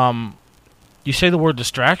 You say the word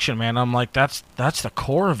distraction, man. I'm like, that's the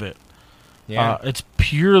core of it. Yeah. It's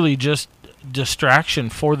purely just distraction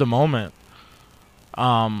for the moment.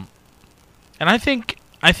 And I think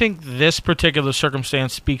this particular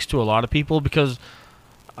circumstance speaks to a lot of people because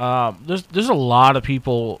there's a lot of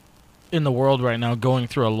people in the world right now going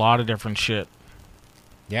through a lot of different shit.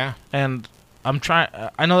 Yeah. And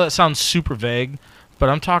I know that sounds super vague, but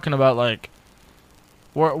I'm talking about like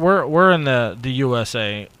we're in the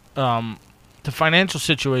USA. The financial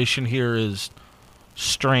situation here is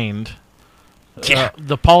strained. Yeah.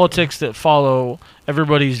 The politics that follow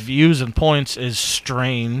everybody's views and points is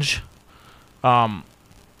strange.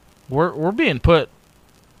 We're being put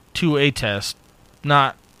to a test,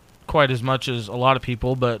 not quite as much as a lot of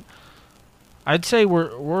people, but I'd say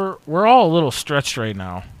we're all a little stretched right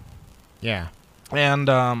now. Yeah.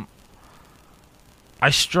 And I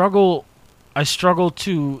struggle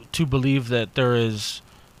to believe that there is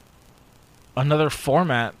another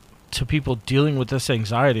format to people dealing with this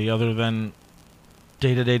anxiety other than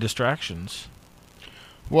day-to-day distractions.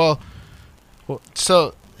 Well,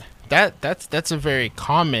 so that's a very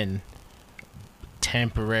common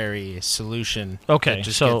temporary solution. Okay, that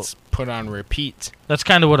just so gets put on repeat. That's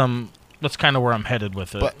kind of where I'm headed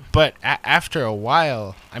with it. But after a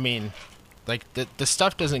while, I mean, like the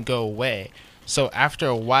stuff doesn't go away. So after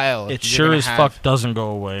a while, it sure as fuck doesn't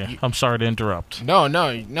go away. I'm sorry to interrupt. No.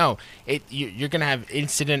 You're gonna have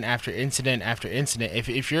incident after incident after incident.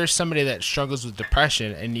 If you're somebody that struggles with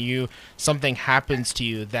depression and something happens to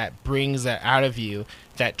you that brings that out of you,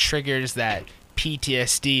 that triggers that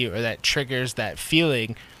PTSD or that triggers that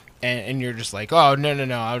feeling, and you're just like, oh no,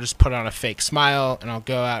 I'll just put on a fake smile and I'll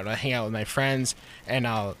go out and I'll hang out with my friends and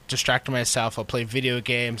I'll distract myself. I'll play video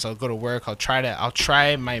games. I'll go to work. I'll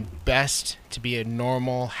try my best to be a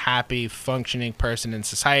normal, happy, functioning person in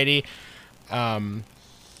society. But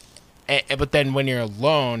then when you're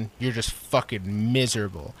alone, you're just fucking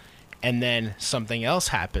miserable. And then something else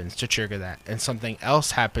happens to trigger that, and something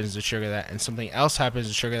else happens to trigger that, and something else happens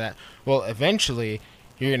to trigger that. Well, eventually,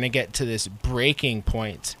 you're going to get to this breaking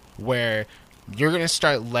point where you're going to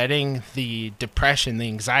start letting the depression, the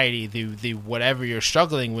anxiety, the whatever you're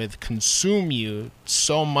struggling with consume you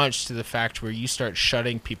so much to the fact where you start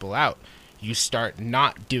shutting people out. You start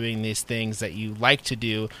not doing these things that you like to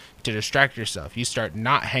do to distract yourself. You start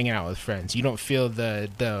not hanging out with friends. You don't feel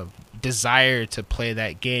the desire to play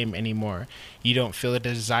that game anymore. You don't feel the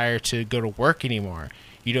desire to go to work anymore.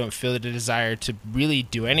 You don't feel the desire to really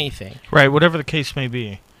do anything. Right, whatever the case may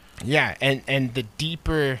be. Yeah, and the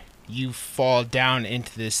deeper you fall down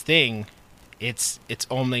into this thing, it's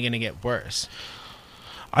only going to get worse.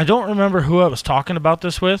 I don't remember who I was talking about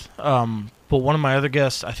this with, but one of my other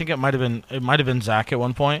guests, I think it might have been Zach at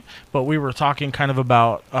one point, but we were talking kind of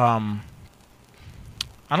about I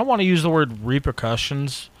don't want to use the word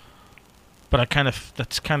repercussions, but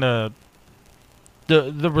that's kind of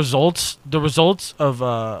the results of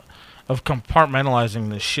compartmentalizing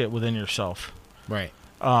this shit within yourself. Right.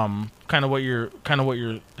 Kind of what you're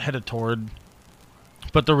headed toward.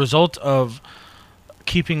 But the result of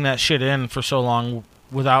keeping that shit in for so long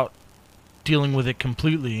without dealing with it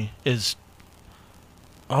completely is,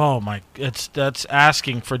 that's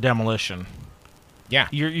asking for demolition. Yeah.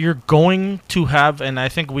 You're going to have, and I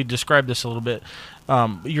think we described this a little bit,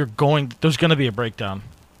 there's going to be a breakdown.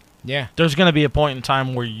 Yeah. There's going to be a point in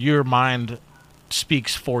time where your mind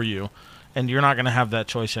speaks for you, and you're not going to have that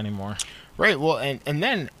choice anymore. Right. Well, and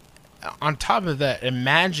then on top of that,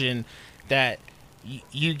 imagine that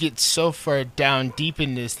you get so far down deep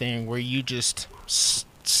in this thing where you just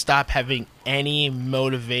stop having any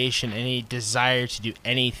motivation, any desire to do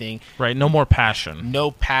anything. Right. No more passion.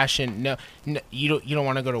 No passion. No, you don't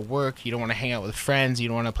want to go to work. You don't want to hang out with friends. You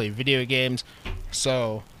don't want to play video games.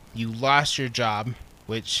 So you lost your job,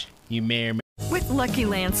 which you may or may. With Lucky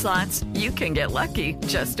Land Slots, you can get lucky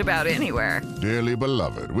just about anywhere. Dearly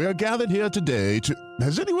beloved, we are gathered here today to...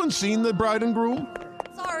 Has anyone seen the bride and groom?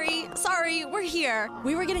 Sorry, we're here.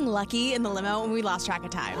 We were getting lucky in the limo and we lost track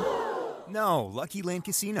of time. No, Lucky Land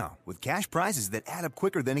Casino, with cash prizes that add up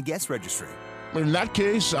quicker than a guest registry. In that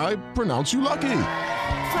case, I pronounce you lucky.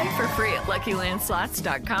 Play for free at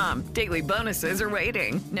LuckyLandSlots.com. Daily bonuses are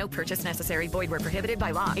waiting. No purchase necessary. Void where prohibited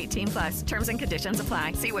by law. 18 plus. Terms and conditions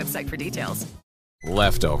apply. See website for details.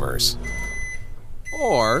 Leftovers.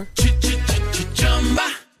 Or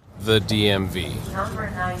the DMV. Number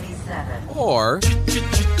 97. Or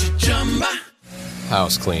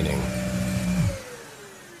house cleaning.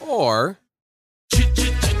 Or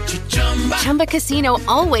Chumba Casino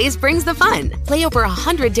always brings the fun. Play over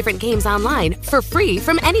 100 different games online for free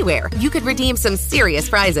from anywhere. You could redeem some serious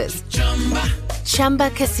prizes.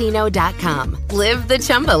 ChumbaCasino.com. Live the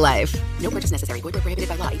Chumba life. No purchase necessary. Void where prohibited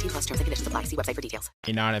by law. 18 plus terms and conditions apply. See website for details.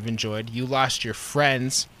 May not have enjoyed. You lost your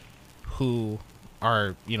friends who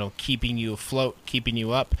are, keeping you afloat, keeping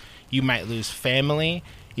you up. You might lose family.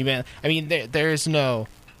 There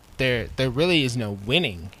really is no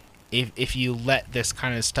winning if you let this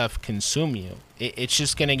kind of stuff consume you. It's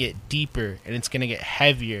just going to get deeper, and it's going to get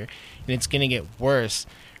heavier, and it's going to get worse.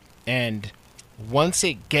 And once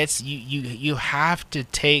it gets, you have to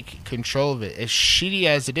take control of it. As shitty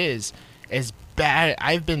as it is, as bad,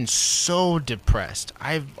 I've been so depressed.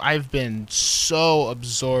 I've been so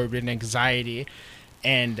absorbed in anxiety,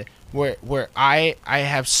 and where I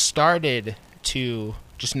have started to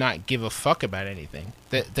just not give a fuck about anything.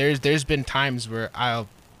 There's been times where I've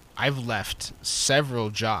left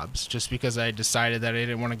several jobs just because I decided that I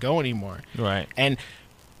didn't want to go anymore. Right. And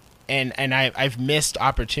I've missed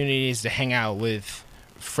opportunities to hang out with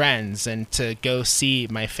friends and to go see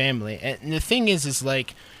my family. And the thing is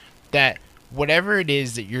like that whatever it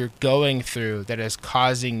is that you're going through that is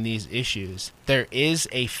causing these issues, there is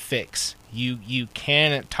a fix. You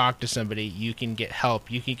can talk to somebody, you can get help,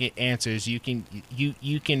 you can get answers, you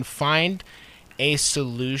can find a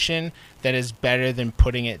solution that is better than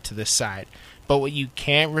putting it to the side. But what you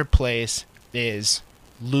can't replace is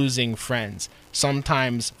losing friends,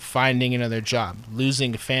 sometimes finding another job,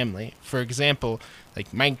 losing family. For example,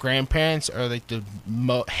 like my grandparents are like the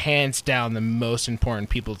hands down the most important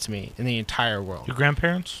people to me in the entire world. Your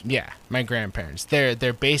grandparents? Yeah, my grandparents.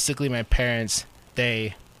 They're basically my parents.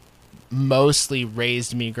 They mostly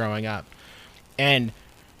raised me growing up. And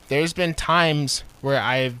there's been times where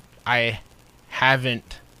I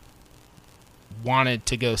haven't wanted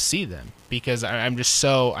to go see them because I'm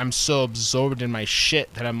so absorbed in my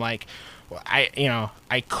shit that I'm like,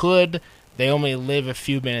 I could. They only live a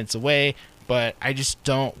few minutes away, but I just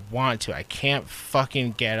don't want to. I can't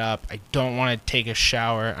fucking get up. I don't want to take a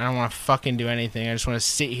shower. I don't want to fucking do anything. I just want to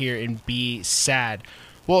sit here and be sad.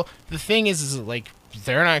 Well, the thing is like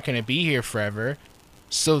they're not going to be here forever.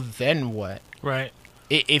 So then what? Right.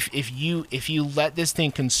 If you let this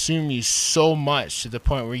thing consume you so much to the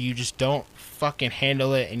point where you just don't fucking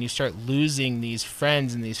handle it and you start losing these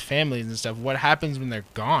friends and these families and stuff, what happens when they're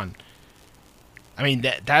gone? I mean,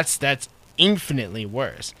 that's infinitely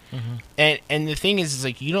worse. Mm-hmm. And the thing is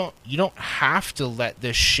like you don't have to let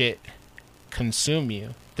this shit consume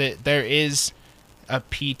you. There is a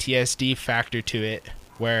PTSD factor to it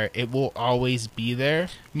where it will always be there,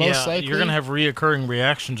 most likely. You're gonna have reoccurring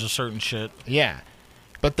reactions to certain shit. Yeah.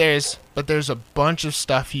 But there's a bunch of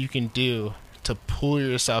stuff you can do to pull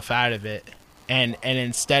yourself out of it, and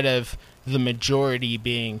instead of the majority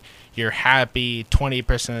being you're happy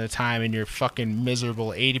 20% of the time and you're fucking miserable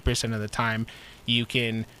 80% of the time, you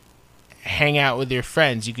can hang out with your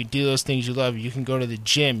friends, you can do those things you love, you can go to the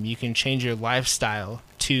gym, you can change your lifestyle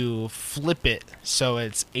to flip it so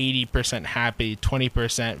it's 80% happy,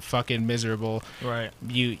 20% fucking miserable. Right.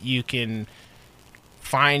 You can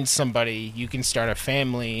find somebody, you can start a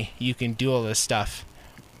family, you can do all this stuff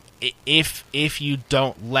if you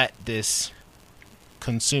don't let this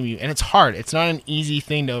consume you. And it's hard. It's not an easy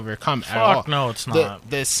thing to overcome at all. No, it's not.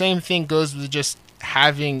 The same thing goes with just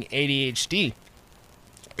having ADHD.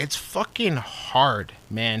 It's fucking hard,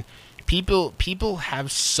 man. People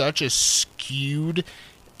have such a skewed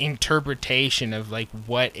interpretation of like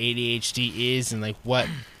what ADHD is and like what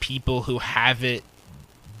people who have it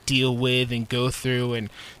deal with and go through, and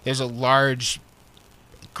there's a large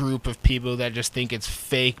group of people that just think it's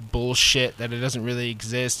fake bullshit, that it doesn't really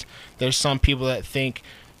exist. There's some people that think,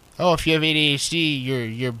 oh, if you have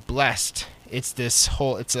ADHD, you're blessed. It's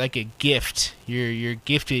like a gift. You're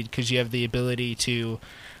gifted because you have the ability to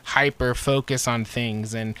hyper focus on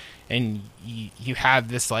things, and you have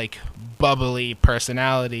this like bubbly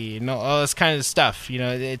personality and all this kind of stuff.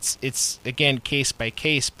 It's again case by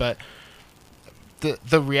case, but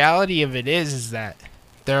the reality of it is that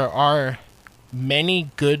there are many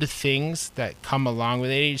good things that come along with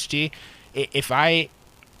ADHD. If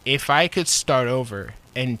I could start over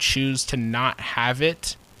and choose to not have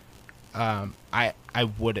it, I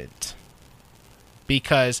wouldn't,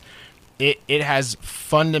 because it has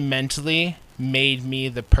fundamentally made me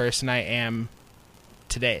the person I am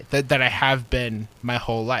today, that I have been my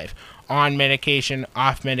whole life. On medication,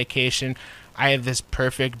 off medication, I have this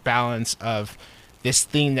perfect balance of this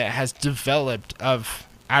thing that has developed out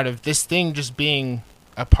of this thing just being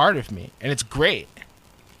a part of me, and it's great.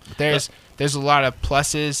 There's a lot of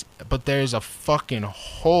pluses, but there's a fucking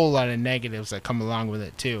whole lot of negatives that come along with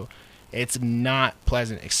it too. It's not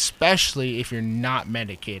pleasant, especially if you're not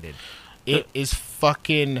medicated. It is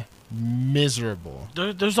fucking miserable.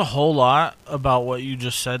 There's a whole lot about what you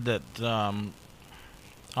just said that I'm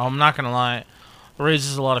not gonna lie,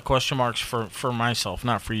 raises a lot of question marks for myself,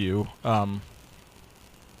 not for you.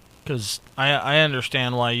 Because I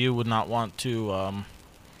understand why you would not want to,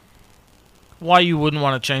 why you wouldn't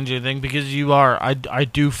want to change anything, because you are, I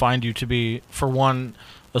do find you to be, for one,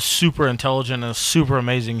 a super intelligent and a super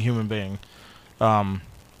amazing human being. I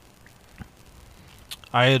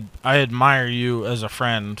admire you as a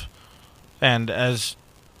friend and as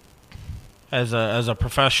a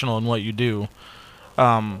professional in what you do.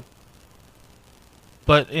 But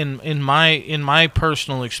in my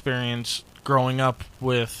personal experience growing up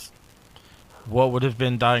with what would have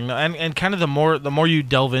been diagnosed, and kind of the more you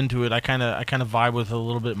delve into it, I kind of vibe with it a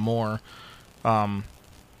little bit more.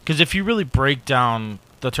 Because if you really break down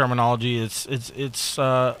the terminology, it's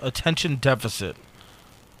attention deficit,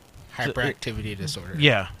 hyperactivity disorder.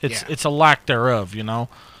 Yeah, it's a lack thereof, you know.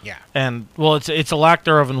 Yeah. And well, it's a lack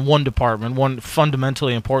thereof in one department, one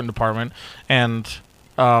fundamentally important department, and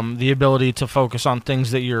the ability to focus on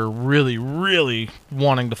things that you're really, really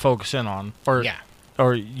wanting to focus in on, or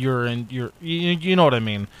you know what I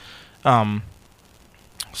mean.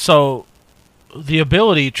 So the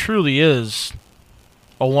ability truly is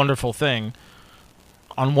a wonderful thing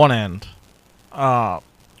on one end. But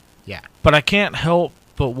I can't help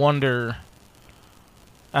but wonder,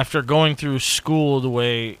 after going through school the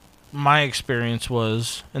way my experience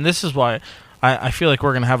was, and this is why I feel like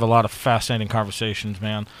we're going to have a lot of fascinating conversations,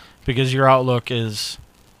 man, because your outlook is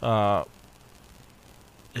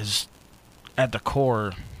at the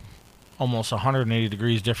core almost 180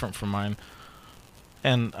 degrees different from mine.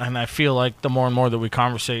 And I feel like the more and more that we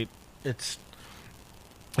conversate, it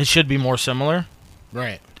should be more similar.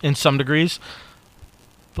 Right. In some degrees.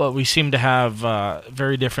 But we seem to have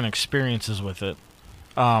very different experiences with it.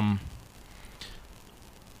 I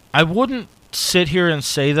wouldn't sit here and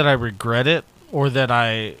say that I regret it, or that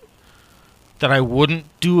I wouldn't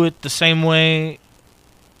do it the same way.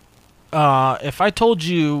 If I told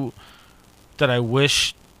you that I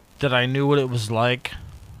wish that I knew what it was like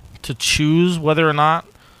to choose whether or not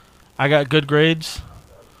I got good grades,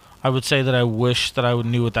 I would say that I wish that I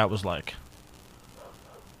knew what that was like.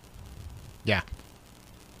 Yeah.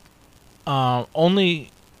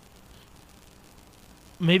 Only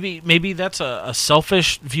maybe that's a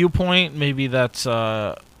selfish viewpoint. Maybe that's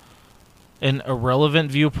an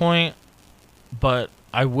irrelevant viewpoint. But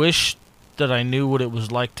I wish that I knew what it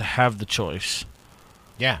was like to have the choice.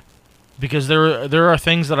 Yeah. Because there are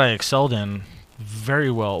things that I excelled in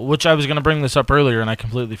very well, which I was going to bring this up earlier and I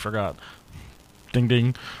completely forgot. Ding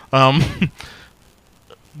ding.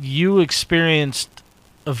 You experienced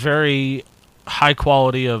a very high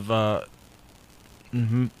quality of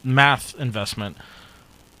math investment,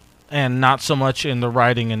 and not so much in the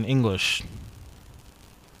writing and English.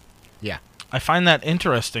 Yeah. I find that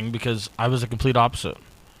interesting because I was the complete opposite.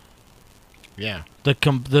 Yeah.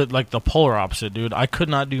 The polar opposite, dude. I could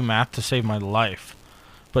not do math to save my life.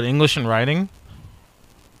 But English and writing,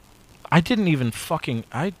 I didn't even fucking...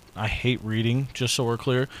 I hate reading, just so we're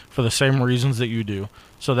clear, for the same reasons that you do.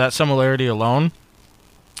 So that similarity alone,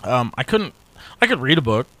 I could read a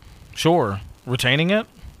book, sure. Retaining it,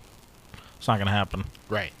 it's not going to happen.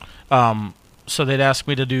 Right. So they'd ask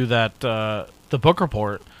me to do that, the book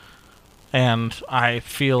report, and I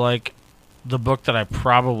feel like the book that I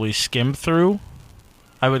probably skimmed through,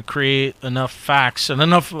 I would create enough facts and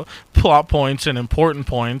enough plot points and important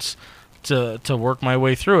points to work my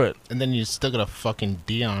way through it. And then you still got a fucking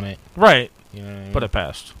D on it. Right. You know what I mean? But it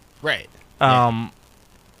passed. Right.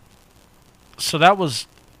 So that was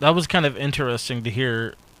kind of interesting to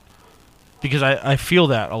hear, because I feel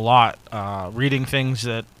that a lot, reading things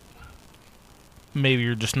that maybe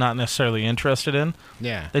you're just not necessarily interested in.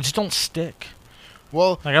 Yeah. They just don't stick.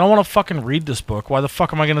 Well, like, I don't want to fucking read this book. Why the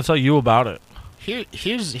fuck am I going to tell you about it?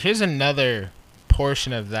 Here's another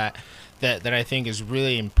portion of that I think is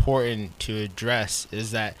really important to address,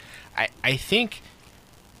 is that I think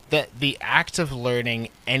that the act of learning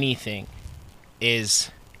anything is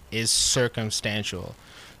circumstantial.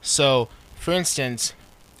 So, for instance,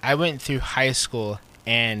 I went through high school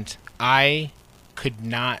and I could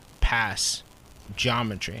not pass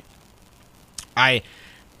geometry.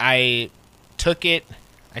 I took it.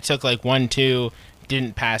 I took like 1-2,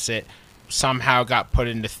 didn't pass it. Somehow got put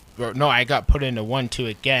into I got put into 1-2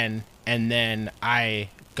 again, and then I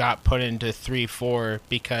got put into 3-4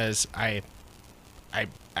 because I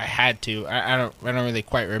had to. I don't really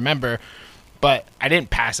quite remember, but I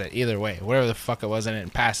didn't pass it either way. Whatever the fuck it was, I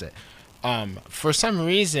didn't pass it. For some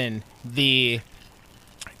reason, the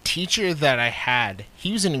teacher that I had,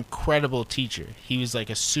 he was an incredible teacher. He was like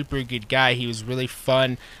a super good guy. He was really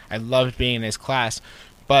fun. I loved being in his class,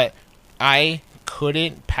 but I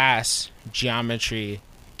couldn't pass geometry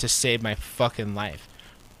to save my fucking life.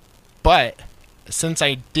 But since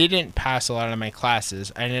I didn't pass a lot of my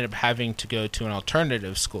classes, I ended up having to go to an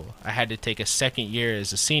alternative school. I had to take a second year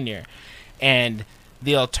as a senior, and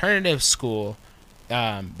the alternative school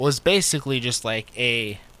was basically just like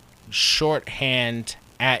a shorthand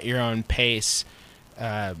at your own pace,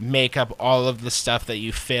 make up all of the stuff that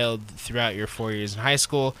you failed throughout your 4 years in high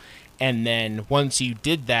school, and then once you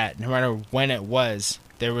did that, no matter when it was,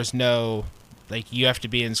 there was no, like, you have to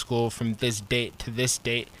be in school from this date to this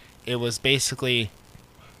date. It was basically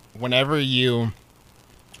whenever you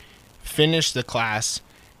finished the class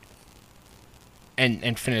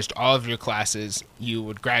and finished all of your classes, you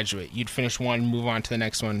would graduate. You'd finish one, move on to the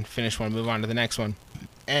next one, finish one, move on to the next one.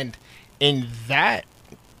 And in that,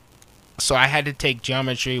 so I had to take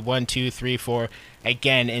geometry 1, 2, 3, 4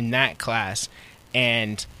 again in that class.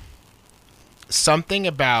 And something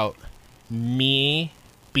about me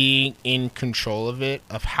being in control of it,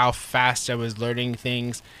 of how fast I was learning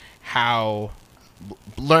things, how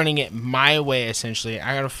learning it my way, essentially,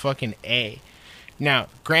 I got a fucking A. Now,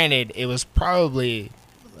 granted, it was probably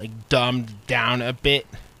like dumbed down a bit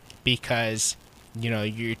because, you know,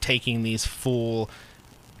 you're taking these full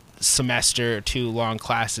semester or 2 long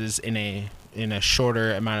classes in a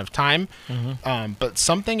shorter amount of time. Mm-hmm. But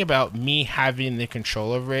something about me having the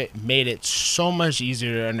control over it made it so much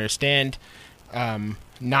easier to understand.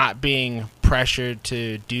 Not being pressured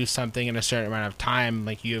to do something in a certain amount of time,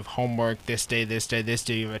 like you have homework this day, this day, this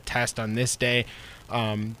day, you have a test on this day,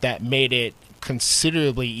 that made it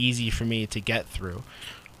considerably easy for me to get through.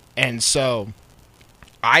 And so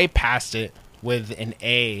I passed it with an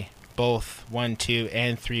A, both 1, 2,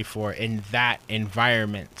 and 3, 4 in that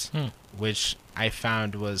environment, which I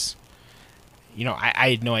found was, you know,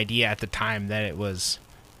 I had no idea at the time that it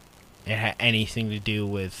had anything to do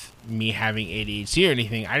with me having ADHD or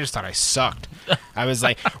anything. I just thought I sucked. I was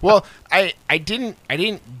like, well, I didn't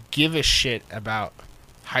give a shit about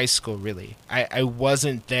high school, really. I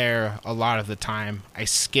wasn't there a lot of the time. I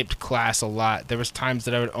skipped class a lot. There was times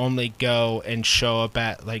that I would only go and show up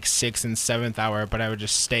at like 6th and 7th hour, but I would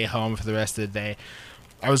just stay home for the rest of the day.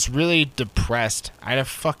 I was really depressed. I had a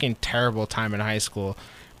fucking terrible time in high school.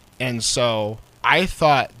 And so I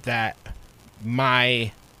thought that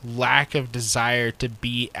my lack of desire to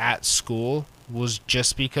be at school was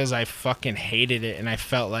just because I fucking hated it, and I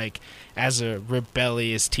felt like as a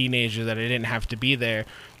rebellious teenager that I didn't have to be there,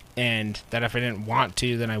 and that if I didn't want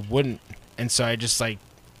to, then I wouldn't. And so I just like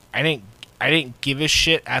I didn't give a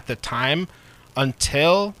shit at the time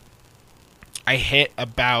until I hit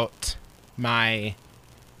about my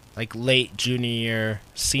like late junior year,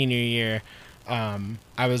 senior year.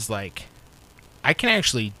 I was like, I can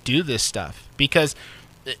actually do this stuff because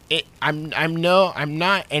I'm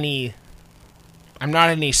not any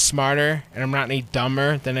smarter, and I'm not any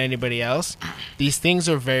dumber than anybody else. These things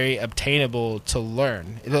are very obtainable to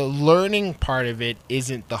learn. The learning part of it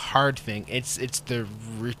isn't the hard thing. It's the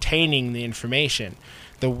retaining the information,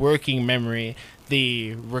 the working memory,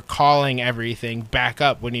 the recalling everything back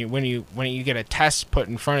up when you get a test put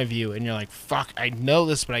in front of you and you're like, fuck, I know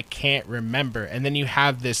this but I can't remember. And then you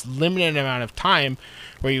have this limited amount of time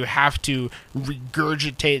where you have to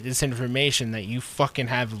regurgitate this information that you fucking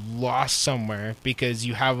have lost somewhere because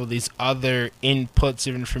you have all these other inputs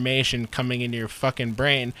of information coming into your fucking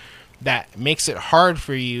brain that makes it hard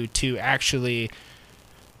for you to actually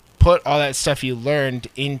put all that stuff you learned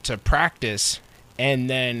into practice and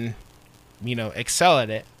then, you know, excel at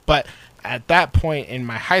it. But at that point in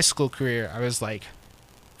my high school career, I was like,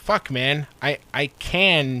 fuck, man, I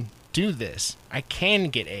can do this. I can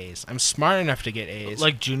get A's. I'm smart enough to get A's.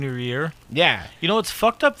 Like junior year? Yeah. You know, it's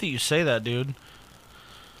fucked up that you say that, dude.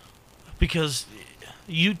 Because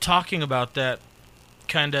you talking about that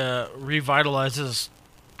kind of revitalizes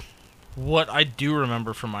what I do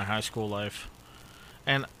remember from my high school life.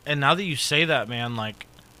 And now that you say that, man, like,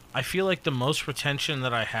 I feel like the most retention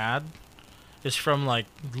that I had is from, like,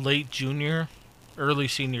 late junior, early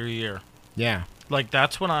senior year. Yeah. Like,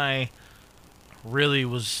 that's when I really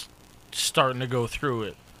was starting to go through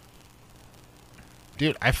it.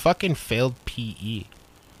 Dude, I fucking failed PE.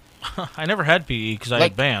 I never had PE because I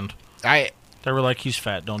Like, had band. They were like, he's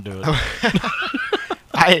fat, don't do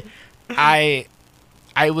it. I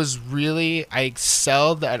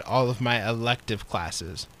excelled at all of my elective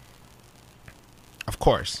classes. Of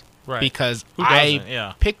course. Right. Because Who I doesn't?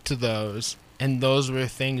 Yeah. picked those, and those were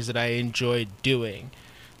things that I enjoyed doing.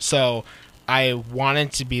 So I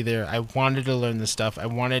wanted to be there. I wanted to learn the stuff. I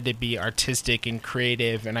wanted to be artistic and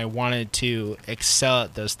creative, and I wanted to excel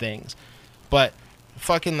at those things. But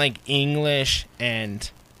fucking like English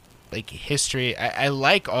and like history, I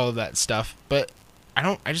like all of that stuff, but I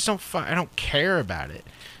don't care about it.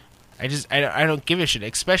 I don't give a shit,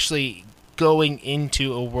 especially going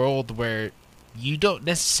into a world where you don't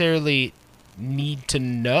necessarily need to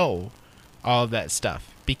know all of that stuff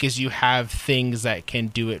because you have things that can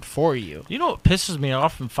do it for you. You know what pisses me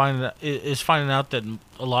off and finding out that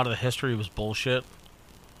a lot of the history was bullshit.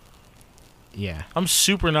 Yeah. I'm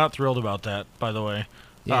super not thrilled about that, by the way.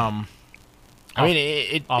 Yeah.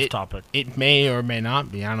 Off topic. It may or may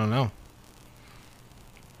not be. I don't know.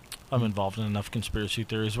 I'm involved in enough conspiracy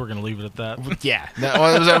theories. We're going to leave it at that. Yeah. No,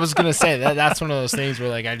 I was going to say that's one of those things where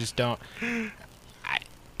like I just don't.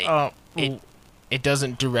 It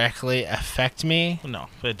doesn't directly affect me. No,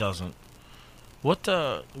 it doesn't. What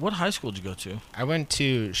high school did you go to? I went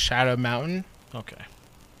to Shadow Mountain. Okay.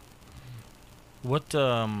 What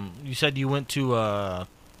you said you went to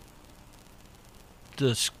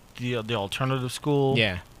the alternative school?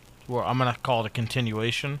 Yeah. Well, I'm gonna call it a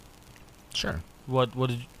continuation. Sure. What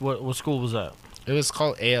school was that? It was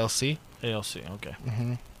called ALC. ALC. Okay.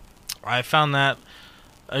 Mm-hmm. I found that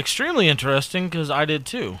extremely interesting because I did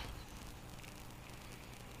too.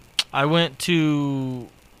 I went to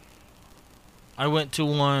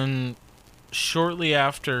one shortly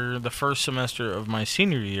after the first semester of my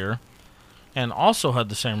senior year, and also had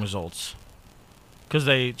the same results because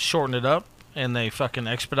they shortened it up and they fucking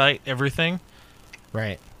expedite everything.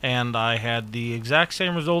 Right. And I had the exact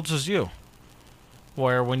same results as you,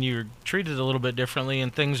 where when you're treated a little bit differently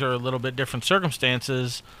and things are a little bit different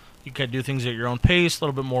circumstances, you can do things at your own pace, a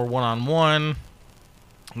little bit more one-on-one,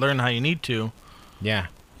 learn how you need to. Yeah.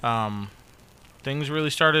 Things really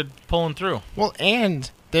started pulling through. Well, and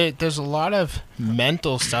there's a lot of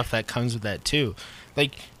mental stuff that comes with that too.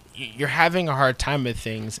 Like, you're having a hard time with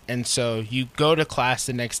things, and so you go to class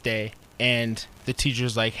the next day, and the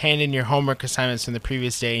teacher's like, hand in your homework assignments from the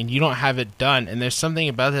previous day, and you don't have it done, and there's something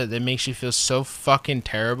about that that makes you feel so fucking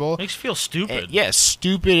terrible. Makes you feel stupid. Yeah,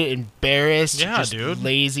 stupid, embarrassed, just dude.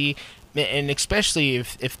 lazy, and especially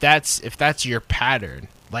if that's your pattern.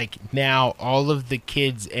 Like, now all of the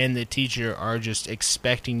kids and the teacher are just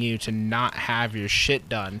expecting you to not have your shit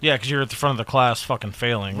done. Yeah, because you're at the front of the class fucking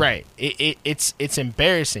failing. Right. It's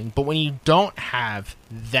embarrassing. But when you don't have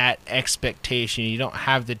that expectation, you don't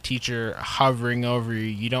have the teacher hovering over you,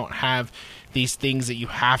 you don't have these things that you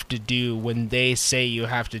have to do when they say you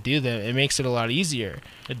have to do them, it makes it a lot easier.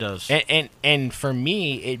 It does. And for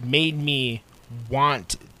me, it made me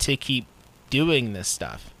want to keep doing this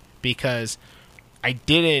stuff because I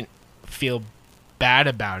didn't feel bad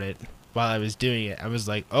about it while I was doing it. I was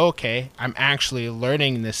like, okay, I'm actually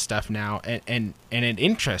learning this stuff now, and it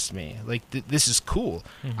interests me. Like, this is cool.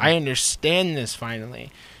 Mm-hmm. I understand this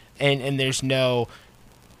finally. And there's no,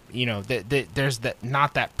 there's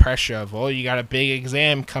not that pressure of, oh, you got a big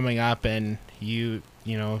exam coming up, and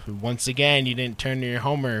once again, you didn't turn in your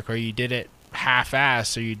homework, or you did it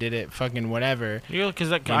half-ass, or you did it fucking whatever. Yeah,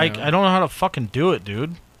 because I don't know how to fucking do it,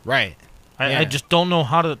 dude. Right. I just don't know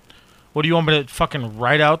how to... What do you want me to fucking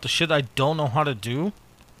write out the shit I don't know how to do?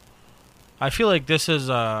 I feel like this is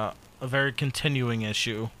a very continuing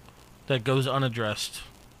issue that goes unaddressed.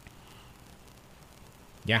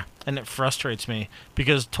 Yeah. And it frustrates me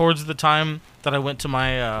because towards the time that I went to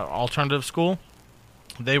my alternative school,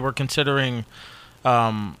 they were considering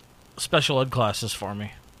special ed classes for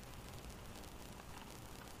me.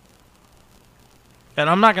 And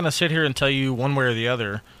I'm not going to sit here and tell you one way or the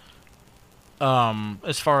other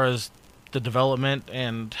as far as the development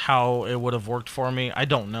and how it would have worked for me. I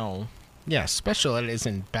don't know. Yeah, special ed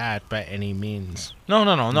isn't bad by any means. No.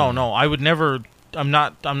 I would never... I'm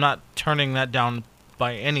not turning that down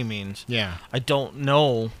by any means. Yeah. I don't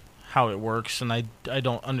know how it works, and I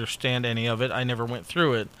don't understand any of it. I never went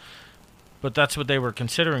through it. But that's what they were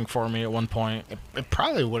considering for me at one point. It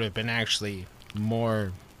probably would have been actually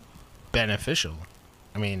more beneficial.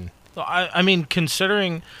 I mean,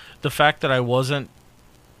 considering the fact that I wasn't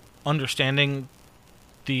understanding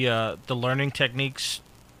the learning techniques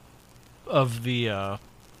of the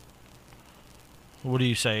what do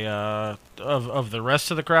you say of the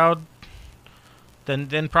rest of the crowd,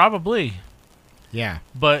 then probably. Yeah.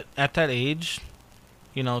 But at that age,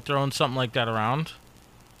 throwing something like that around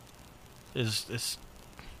is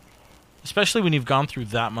especially when you've gone through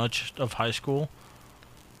that much of high school.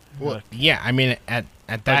 Well, yeah, I mean, at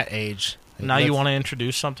that age, now you want to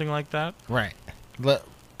introduce something like that, right? Let's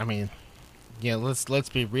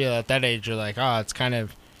be real. At that age, you're like, oh, it's kind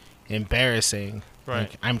of embarrassing. Right.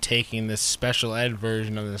 Like, I'm taking this special ed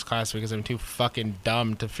version of this class because I'm too fucking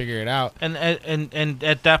dumb to figure it out. And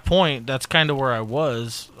at that point, that's kind of where I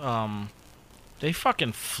was. They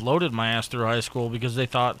fucking floated my ass through high school because they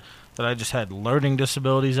thought that I just had learning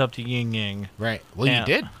disabilities up to yin yang. Right. Well, you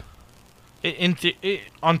did.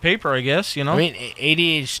 On paper, I guess, I mean,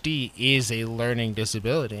 ADHD is a learning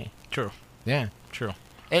disability. True. Yeah. True.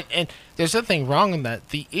 And there's nothing wrong in that.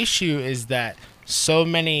 The issue is that so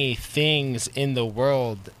many things in the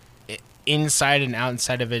world, inside and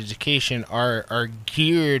outside of education, are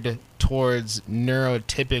geared towards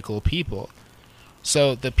neurotypical people.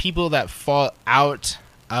 So the people that fall out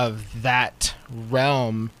of that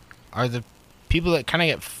realm are the people that kind of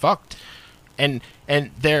get fucked. And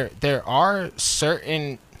there are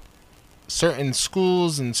certain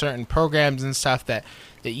schools and certain programs and stuff that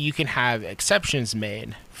you can have exceptions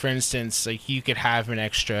made. For instance, like you could have an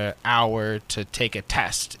extra hour to take a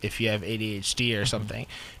test if you have ADHD or something,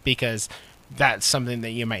 because that's something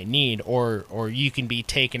that you might need, or you can be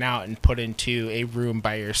taken out and put into a room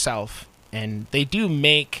by yourself. And they do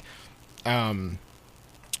make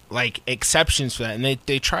like exceptions for that, and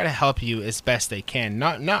they try to help you as best they can.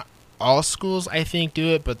 Not all schools, I think, do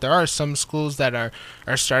it, but there are some schools that are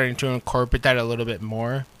starting to incorporate that a little bit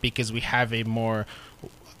more, because we have a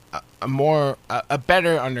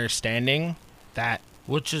better understanding that,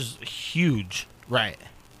 which is huge, right?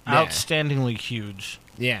 Outstandingly huge.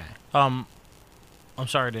 Yeah. I'm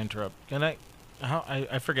sorry to interrupt. Can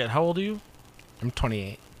I forget, how old are you? I'm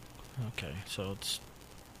 28. Okay, so it's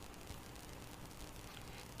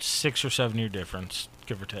 6 or 7 year difference,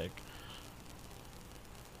 give or take.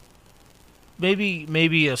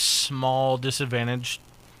 Maybe a small disadvantage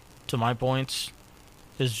to my points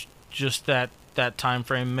is just that time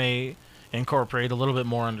frame may incorporate a little bit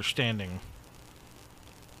more understanding.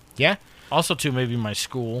 Yeah. Also, too, maybe my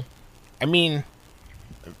school. I mean,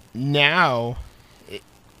 now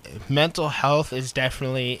mental health is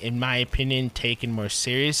definitely, in my opinion, taken more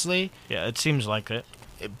seriously. Yeah, it seems like it.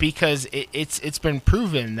 Because it's been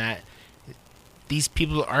proven that these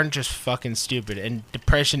people aren't just fucking stupid, and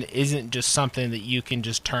depression isn't just something that you can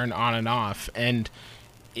just turn on and off. And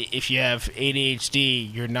if you have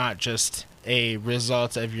ADHD, you're not just a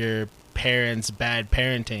result of your parents' bad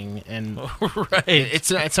parenting, and right.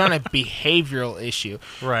 It's not a behavioral issue.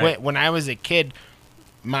 Right. When I was a kid,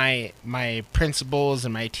 my principals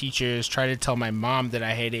and my teachers tried to tell my mom that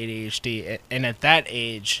I had ADHD, and at that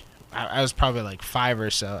age, I was probably like 5 or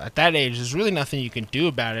so. At that age, there's really nothing you can do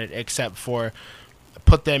about it except for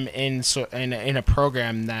put them in a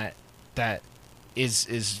program that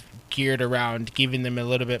is geared around giving them a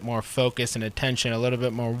little bit more focus and attention, a little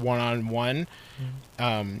bit more one-on-one.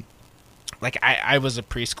 Mm-hmm. Like I was a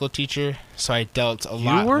preschool teacher, so I dealt a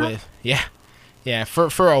lot with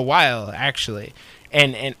for a while actually,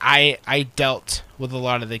 and I dealt with a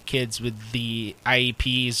lot of the kids with the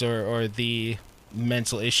IEPs or the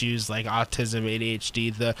mental issues like autism,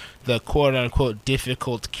 ADHD, the quote unquote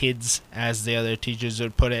difficult kids, as the other teachers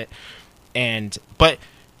would put it. But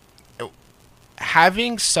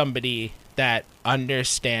having somebody that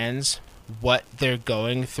understands what they're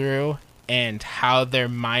going through and how their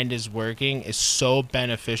mind is working is so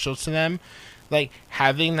beneficial to them. Like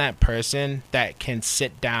having that person that can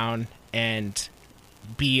sit down and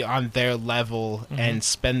be on their level and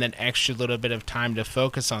spend an extra little bit of time to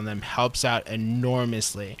focus on them helps out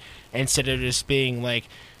enormously, instead of just being like,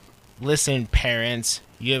 listen, parents,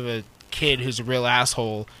 you have a kid who's a real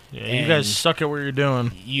asshole. Yeah, you guys suck at what you're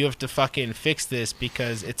doing. You have to fucking fix this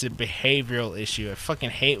because it's a behavioral issue. I fucking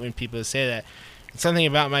hate when people say that. It's something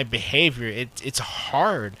about my behavior. It's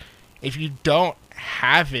hard. If you don't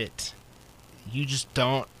have it, you just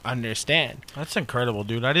don't understand. That's incredible,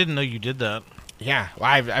 dude. I didn't know you did that. Yeah, well,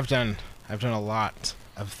 I've done a lot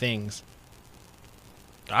of things.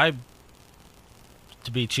 To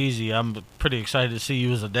be cheesy, I'm pretty excited to see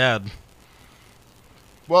you as a dad.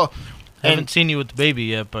 Well, I haven't seen you with the baby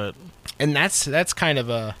yet, but that's kind of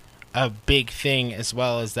a big thing as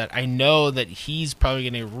well, is that I know that he's probably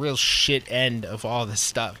getting a real shit end of all this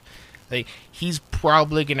stuff. Like, he's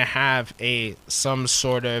probably going to have some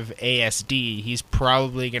sort of ASD. He's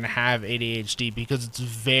probably going to have ADHD because it's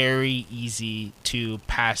very easy to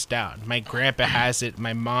pass down. My grandpa has it.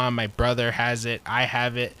 My mom, my brother has it. I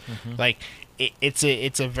have it. Mm-hmm. Like, it's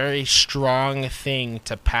a very strong thing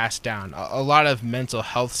to pass down. A lot of mental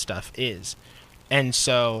health stuff is. And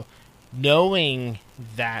so knowing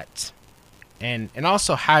that and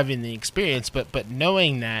also having the experience, but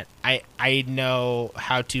knowing that I know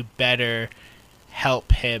how to better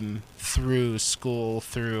help him through school,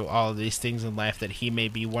 through all of these things in life that he may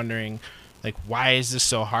be wondering, like, why is this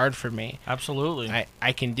so hard for me? Absolutely.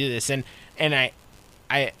 I can do this. And I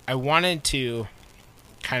wanted to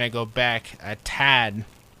kind of go back a tad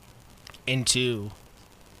into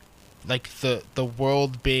like the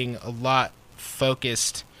world being a lot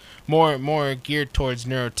focused, more geared towards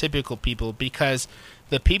neurotypical people, because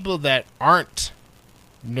the people that aren't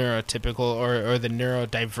neurotypical or the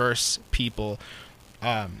neurodiverse people,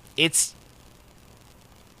 I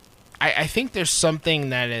think there's something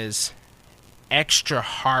that is extra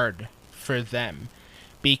hard for them,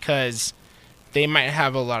 because they might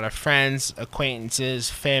have a lot of friends, acquaintances,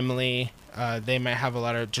 family. They might have a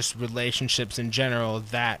lot of just relationships in general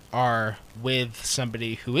that are with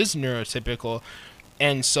somebody who is neurotypical.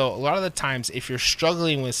 And so a lot of the times, if you're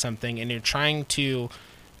struggling with something and you're trying to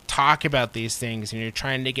talk about these things and you're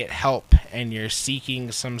trying to get help and you're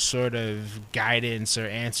seeking some sort of guidance or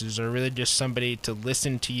answers, or really just somebody to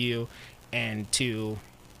listen to you and to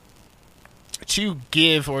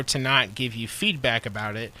give or to not give you feedback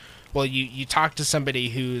about it, well, you talk to somebody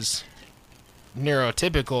who's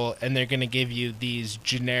neurotypical and they're going to give you these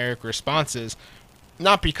generic responses,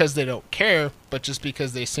 not because they don't care, but just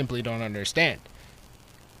because they simply don't understand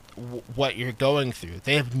what you're going through.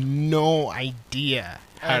 They have no idea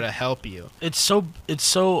how to help you. It's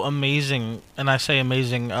so amazing, and I say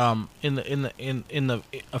amazing in the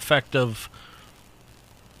effect of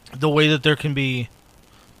the way that there can be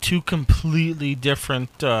two completely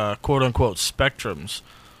different quote unquote spectrums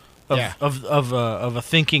of a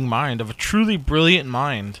thinking mind, of a truly brilliant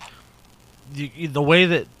mind. The way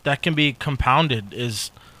that can be compounded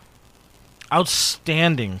is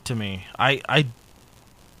outstanding to me. I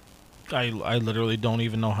literally don't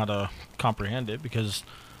even know how to comprehend it, because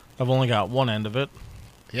I've only got one end of it.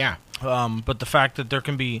 Yeah. But the fact that there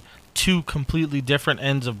can be two completely different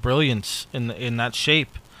ends of brilliance in that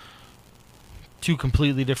shape, two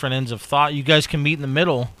completely different ends of thought, you guys can meet in the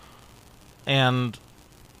middle and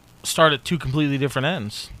start at two completely different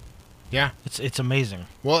ends. Yeah. It's amazing.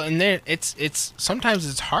 Well, and there it's sometimes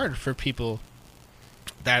it's hard for people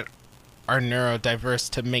that are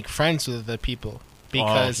neurodiverse to make friends with the people,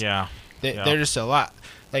 because they're just a lot.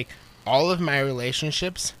 Like, all of my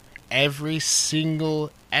relationships, every single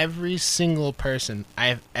person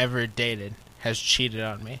I've ever dated has cheated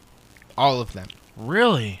on me. All of them.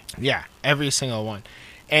 Really? Yeah, every single one.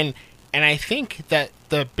 And I think that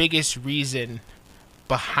the biggest reason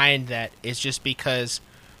behind that is just because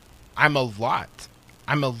I'm a lot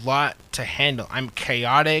to handle. I'm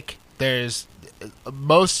chaotic. There's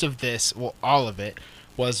most of this, well, all of it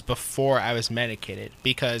was before I was medicated,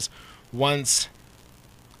 because once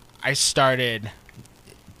I started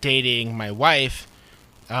dating my wife,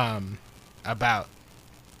 about,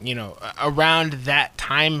 around that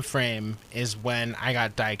time frame is when I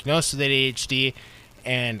got diagnosed with ADHD,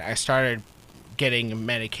 and I started getting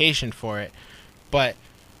medication for it. But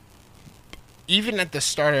even at the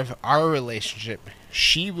start of our relationship,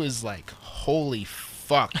 she was like, holy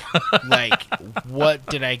fuck. Like, what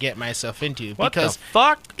did I get myself into? What because the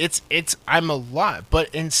fuck? I'm a lot.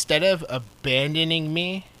 But instead of abandoning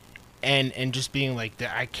me and just being like,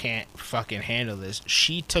 I can't fucking handle this,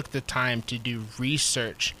 she took the time to do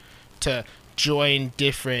research, to join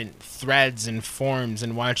different threads and forums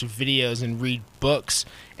and watch videos and read books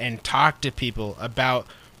and talk to people about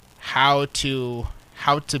how to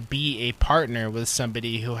be a partner with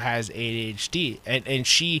somebody who has ADHD. And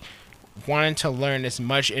she wanted to learn as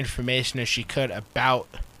much information as she could about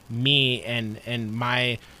me and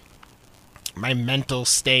my mental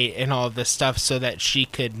state and all of this stuff, so that she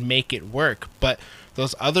could make it work. But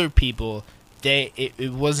those other people,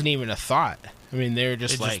 it wasn't even a thought. I mean, they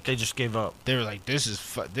just gave up. They were like,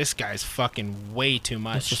 this guy's fucking way too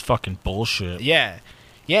much. It's just fucking bullshit. Yeah.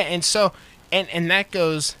 And so and that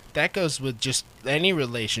goes with just any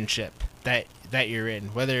relationship that you're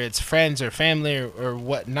in, whether it's friends or family or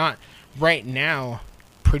whatnot. Right now,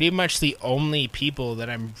 pretty much the only people that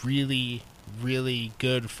I'm really, really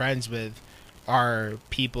good friends with are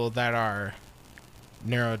people that are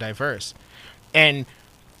neurodiverse. And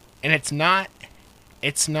it doesn't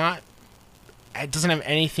have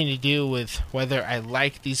anything to do with whether I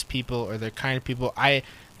like these people or they're kind of people.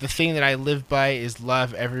 The thing that I live by is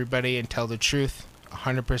love everybody and tell the truth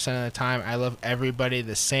 100% of the time. I love everybody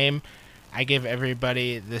the same. I give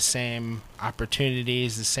everybody the same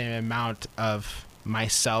opportunities, the same amount of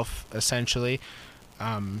myself, essentially.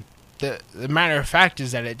 The matter of fact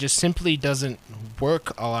is that it just simply doesn't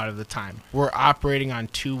work a lot of the time. We're operating on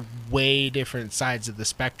two way different sides of the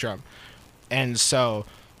spectrum. And so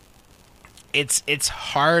it's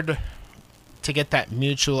hard to get that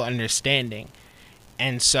mutual understanding.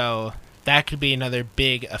 And so that could be another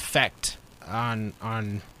big effect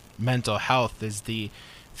on mental health, is the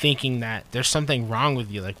thinking that there's something wrong with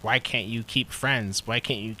you. Like, why can't you keep friends? Why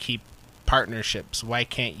can't you keep partnerships? Why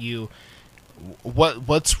can't you...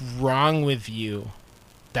 What's wrong with you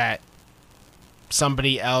that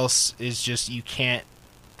somebody else is just... You can't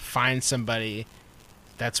find somebody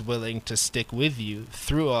that's willing to stick with you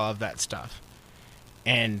through all of that stuff.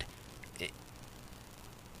 And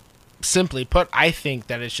simply put, I think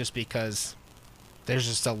that it's just because there's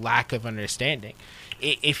just a lack of understanding.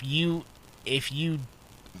 If you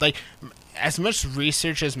like, as much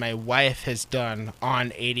research as my wife has done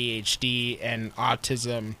on ADHD and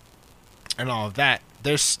autism and all of that,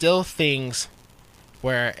 there's still things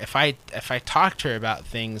where if I talk to her about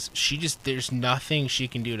things, there's nothing she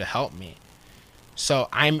can do to help me. So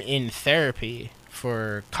I'm in therapy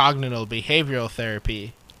for cognitive behavioral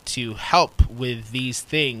therapy to help with these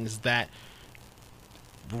things that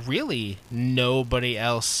really nobody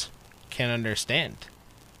else can understand.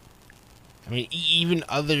 I mean, even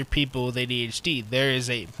other people with ADHD, there is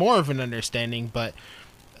a more of an understanding, but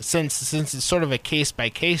since it's sort of a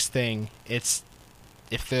case-by-case thing, it's,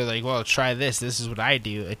 if they're like, well, try this is what I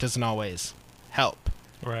do, it doesn't always help.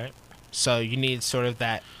 Right. So you need sort of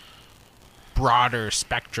that broader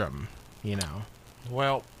spectrum,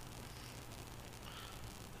 Well,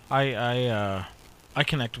 I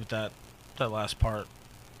connect with that last part.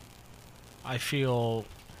 I feel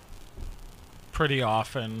pretty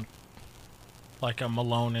often like I'm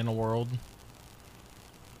alone in a world.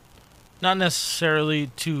 Not necessarily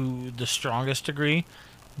to the strongest degree,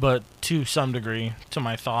 but to some degree, to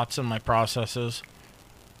my thoughts and my processes.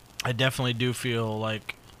 I definitely do feel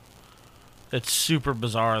like it's super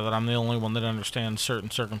bizarre that I'm the only one that understands certain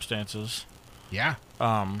circumstances. Yeah.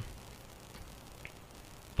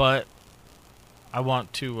 But I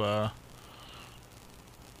want to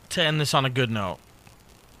end this on a good note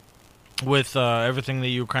with everything that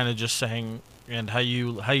you were kind of just saying, and how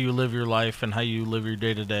you live your life and how you live your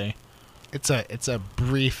day to day. It's a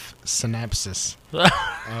brief synopsis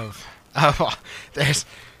of there's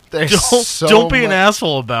don't be an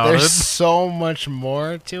asshole about it. There's so much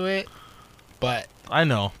more to it, but I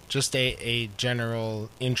know, just a general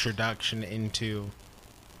introduction into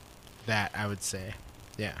that, I would say.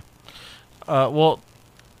 Yeah. Well,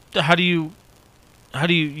 how do you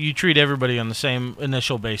treat everybody on the same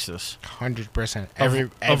initial basis? 100%.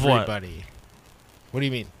 Of Everybody. What do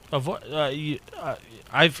you mean? Of what?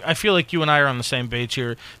 I feel like you and I are on the same page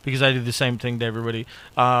here, because I do the same thing to everybody.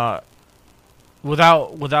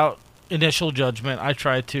 Without initial judgment, I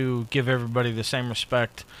try to give everybody the same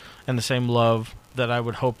respect and the same love that I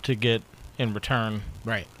would hope to get in return.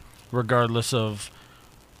 Right. Regardless of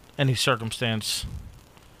any circumstance.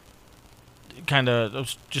 I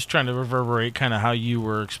was just trying to reverberate kind of how you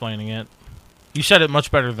were explaining it. You said it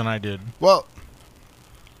much better than I did. Well,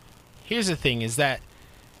 here's the thing, is that,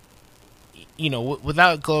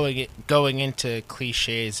 without going into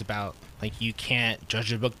cliches about, like, you can't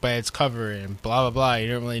judge a book by its cover and blah, blah, blah,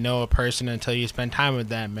 you don't really know a person until you spend time with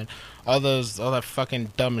them and all that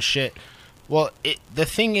fucking dumb shit. Well, the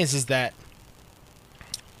thing is that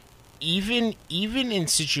even in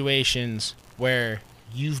situations where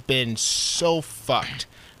you've been so fucked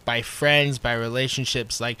by friends, by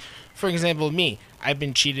relationships, like, for example, me, I've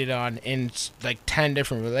been cheated on in like 10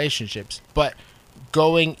 different relationships, but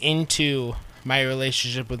going into my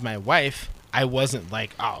relationship with my wife, I wasn't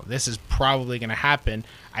like, oh, this is probably going to happen,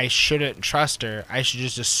 I shouldn't trust her, I should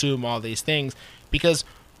just assume all these things, because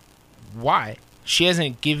why? She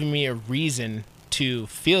hasn't given me a reason to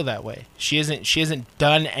feel that way. She hasn't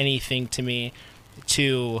done anything to me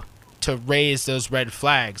to raise those red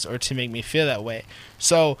flags or to make me feel that way.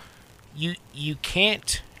 So you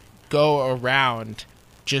can't go around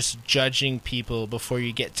just judging people before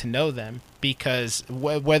you get to know them, because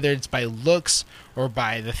whether it's by looks or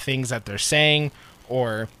by the things that they're saying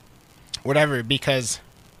or whatever, because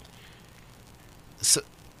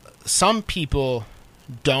some people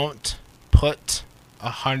don't put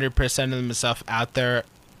 100% of themselves out there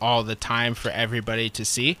all the time for everybody to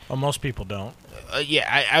see. Well, most people don't.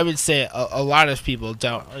 Yeah, I would say a lot of people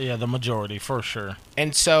don't. Yeah, the majority, for sure.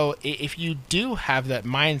 And so if you do have that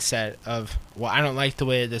mindset of, well, I don't like the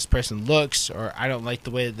way that this person looks, or I don't like the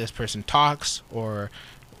way that this person talks, or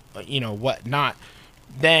whatnot,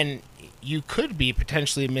 then you could be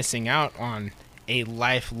potentially missing out on a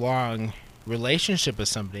lifelong relationship with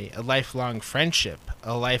somebody, a lifelong friendship,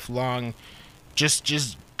 a lifelong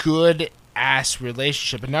just good ass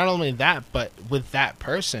relationship. And not only that, but with that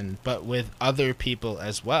person, but with other people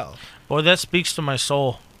as well. Boy, that speaks to my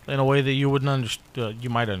soul in a way that you wouldn't you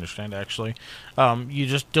might understand, actually. You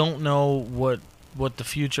just don't know what the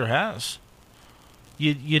future has.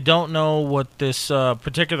 You don't know what this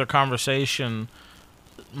particular conversation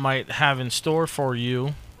might have in store for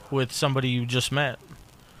you with somebody you just met.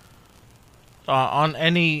 On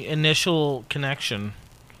any initial connection.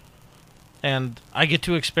 And I get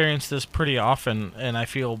to experience this pretty often, and I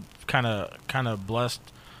feel kind of blessed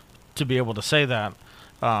to be able to say that.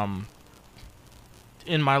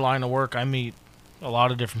 In my line of work, I meet a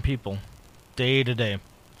lot of different people, day to day.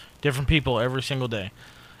 Different people every single day.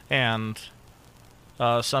 And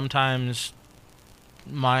sometimes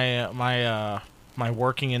my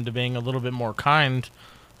working into being a little bit more kind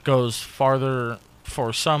goes farther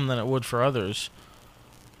for some than it would for others.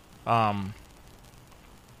 And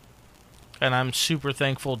I'm super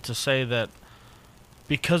thankful to say that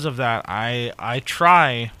because of that, I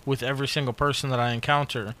try with every single person that I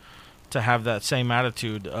encounter to have that same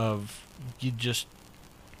attitude of, you just,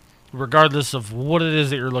 regardless of what it is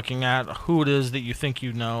that you're looking at, who it is that you think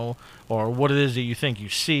you know, or what it is that you think you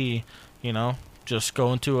see, just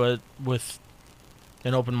go into it with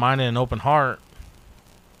an open mind and an open heart.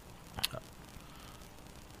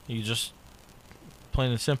 You just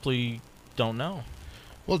plain and simply don't know.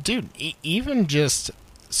 Well, dude, even just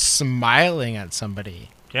smiling at somebody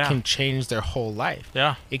can change their whole life.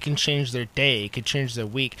 Yeah. It can change their day. It can change their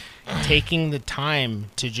week. Taking the time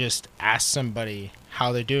to just ask somebody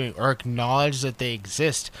how they're doing or acknowledge that they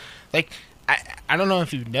exist. Like, I don't know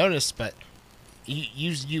if you've noticed, but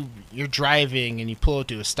you're driving and you pull up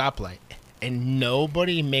to a stoplight and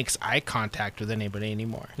nobody makes eye contact with anybody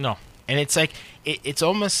anymore. No. And it's like, it's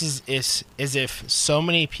almost as if so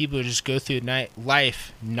many people just go through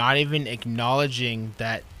life not even acknowledging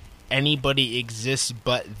that anybody exists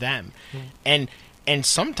but them. And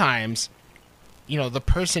sometimes, the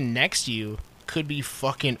person next to you could be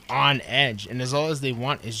fucking on edge, and as all as they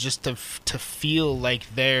want is just to feel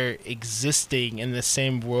like they're existing in the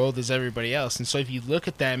same world as everybody else. And so if you look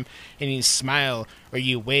at them and you smile or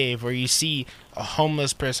you wave, or you see a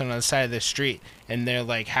homeless person on the side of the street and they're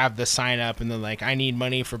like, have the sign up and they're like, I need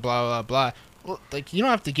money for blah blah blah, well, like, you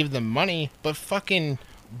don't have to give them money, but fucking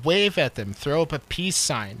wave at them, throw up a peace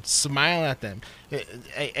sign, smile at them,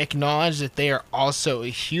 acknowledge that they are also a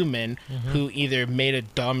human who either made a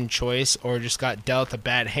dumb choice or just got dealt a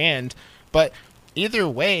bad hand. But either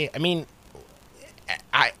way, I mean,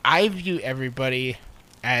 I view everybody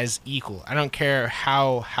as equal. I don't care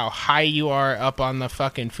how high you are up on the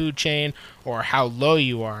fucking food chain or how low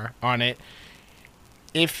you are on it.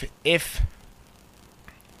 If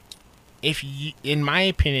you, in my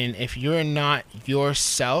opinion, if you're not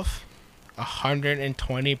yourself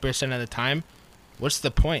 120% of the time, what's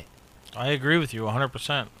the point? I agree with you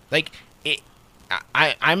 100%. Like,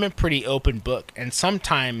 I'm a pretty open book, and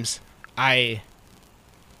sometimes I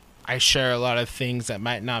share a lot of things that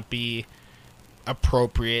might not be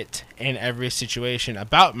appropriate in every situation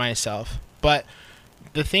about myself. But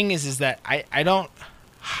the thing is that I don't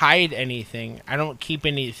hide anything. I don't keep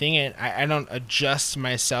anything in. I don't adjust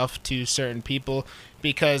myself to certain people,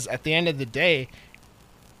 because at the end of the day,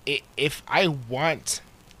 if I want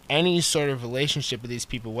any sort of relationship with these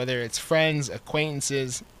people, whether it's friends,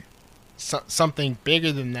 acquaintances, something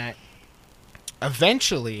bigger than that,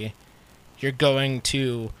 eventually you're going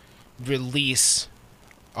to release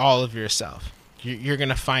all of yourself. You're going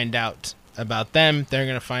to find out about them. They're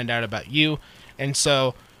going to find out about you. And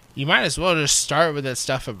so you might as well just start with that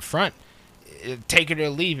stuff up front. Take it or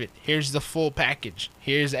leave it. Here's the full package.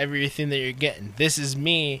 Here's everything that you're getting. This is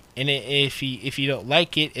me. And if you don't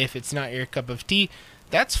like it, if it's not your cup of tea,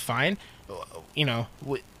 that's fine.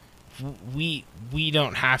 We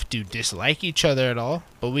don't have to dislike each other at all,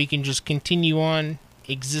 but we can just continue on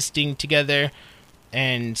existing together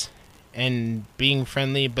and being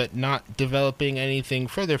friendly, but not developing anything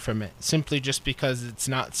further from it, simply just because it's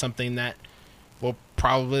not something that will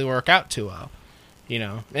probably work out too well,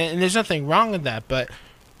 and there's nothing wrong with that. But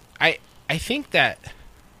I think that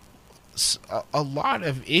a lot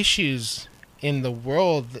of issues in the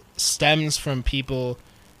world stems from people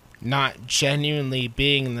not genuinely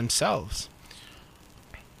being themselves.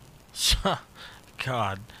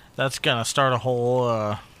 God, that's gonna start a whole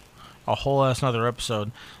ass another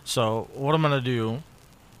episode. So what I'm gonna do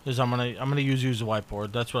is I'm gonna use you as a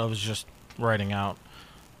whiteboard. That's what I was just writing out.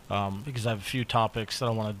 because I have a few topics that I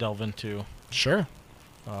want to delve into. Sure.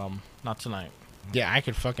 Not tonight. Yeah, I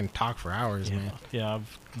could fucking talk for hours, man. Yeah,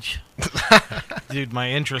 dude, my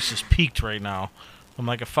interest is peaked right now. I'm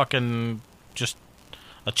like a fucking just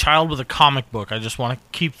a child with a comic book. I just want to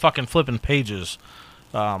keep fucking flipping pages.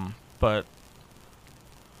 But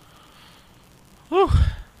whew,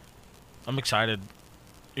 I'm excited.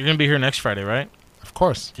 You're gonna be here next Friday, right? Of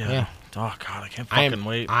course. Yeah. Oh god, I can't fucking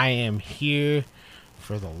wait. I am here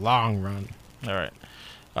for the long run. All right.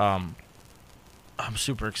 I'm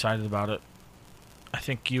super excited about it. I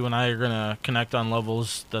think you and I are going to connect on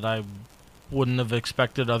levels that I wouldn't have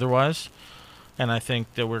expected otherwise. And I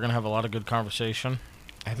think that we're going to have a lot of good conversation.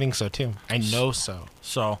 I think so, too. I know so.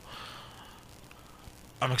 So,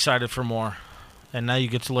 I'm excited for more. And now you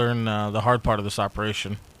get to learn the hard part of this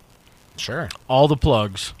operation. Sure. All the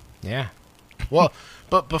plugs. Yeah. Well,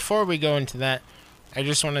 but before we go into that, I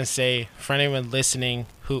just want to say, for anyone listening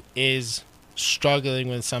who is struggling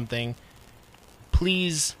with something,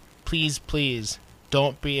 please, please, please,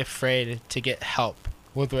 don't be afraid to get help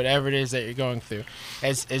with whatever it is that you're going through.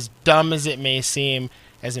 As dumb as it may seem,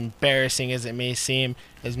 as embarrassing as it may seem,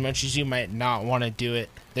 as much as you might not want to do it,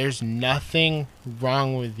 there's nothing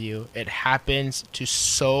wrong with you. It happens to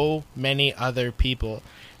so many other people.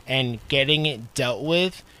 And getting it dealt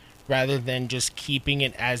with, rather than just keeping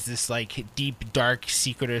it as this like deep, dark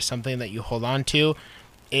secret or something that you hold on to,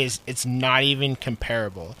 it's not even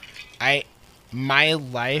comparable. My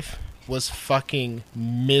life was fucking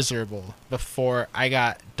miserable before I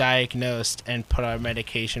got diagnosed and put on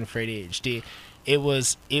medication for ADHD. It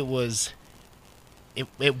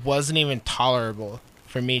wasn't even tolerable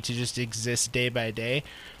for me to just exist day by day.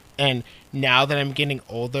 And now that I'm getting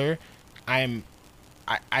older, I've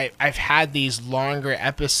had these longer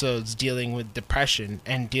episodes dealing with depression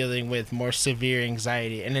and dealing with more severe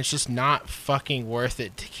anxiety, and it's just not fucking worth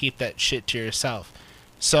it to keep that shit to yourself.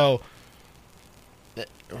 So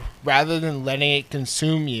rather than letting it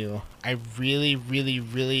consume you, I really, really,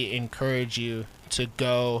 really encourage you to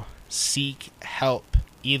go seek help.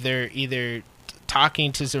 Either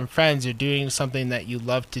talking to some friends or doing something that you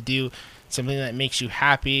love to do, something that makes you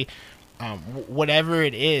happy, whatever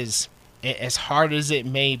it is. As hard as it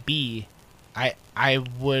may be, I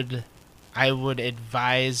would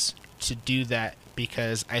advise to do that,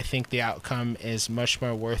 because I think the outcome is much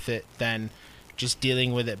more worth it than just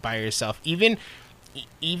dealing with it by yourself. Even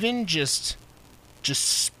just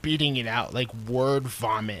spitting it out, like word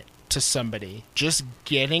vomit to somebody, just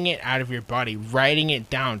getting it out of your body, writing it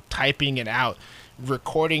down, typing it out,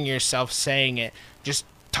 recording yourself saying it, just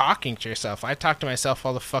talking to yourself. I talk to myself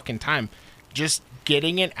all the fucking time. Just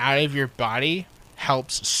getting it out of your body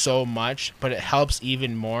helps so much, but it helps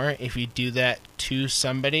even more if you do that to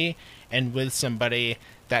somebody and with somebody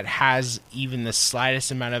that has even the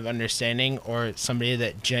slightest amount of understanding, or somebody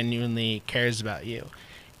that genuinely cares about you.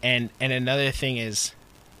 And another thing is,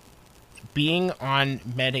 being on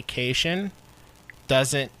medication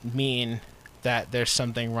doesn't mean that there's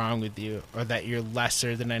something wrong with you or that you're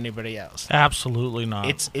lesser than anybody else. Absolutely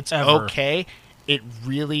not. It's Ever. okay. It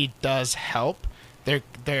really does help. There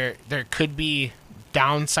could be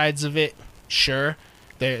downsides of it, sure.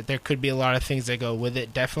 There could be a lot of things that go with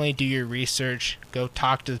it. Definitely do your research. Go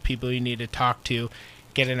talk to the people you need to talk to.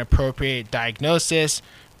 Get an appropriate diagnosis.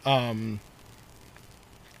 Try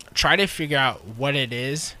to figure out what it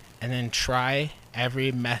is, and then try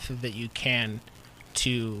every method that you can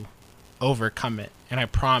to overcome it. And I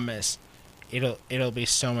promise it'll be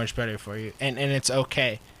so much better for you. And it's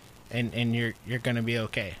okay. And you're gonna be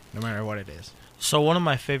okay no matter what it is. So one of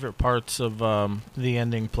my favorite parts of the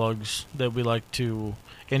ending plugs that we like to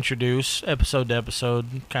introduce episode to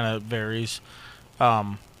episode, kind of varies,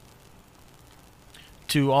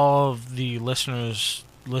 to all of the listeners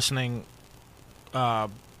listening, I'll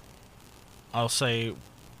say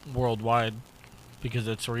worldwide, because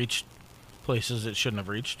it's reached places it shouldn't have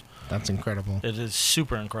reached. That's incredible. It is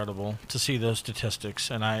super incredible to see those statistics,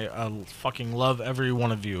 and I fucking love every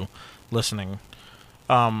one of you listening.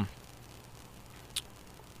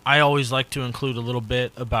 I always like to include a little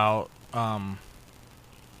bit about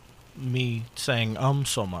me saying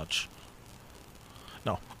so much.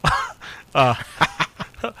 No.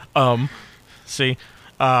 See,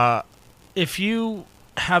 if you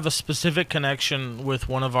have a specific connection with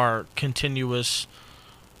one of our continuous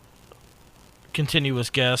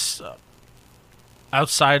guests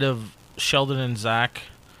outside of Sheldon and Zach,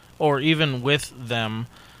 or even with them,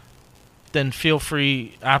 then feel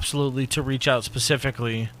free absolutely to reach out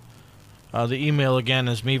specifically. The email again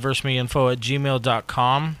is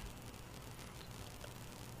meversusmeinfo@gmail.com.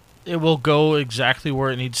 It will go exactly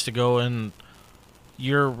where it needs to go, and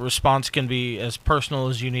your response can be as personal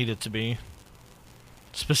as you need it to be,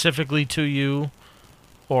 specifically to you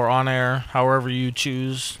or on air, however you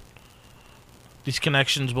choose. These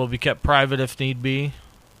connections will be kept private if need be.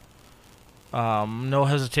 No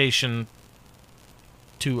hesitation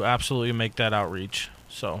to absolutely make that outreach.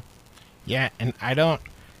 So, yeah, and I don't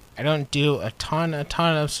do a ton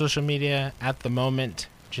of social media at the moment,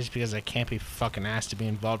 just because I can't be fucking asked to be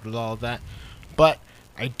involved with all of that. But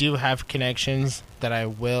I do have connections that I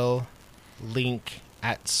will link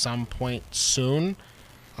at some point soon.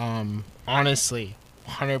 Honestly,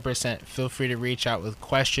 100%. Feel free to reach out with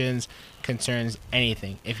questions, concerns,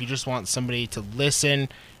 anything. If you just want somebody to listen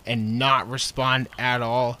and not respond at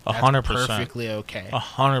all, that's 100%. perfectly okay.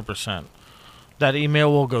 100%. That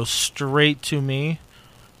email will go straight to me,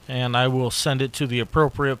 and I will send it to the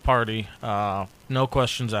appropriate party. No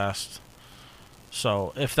questions asked.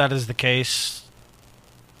 So if that is the case,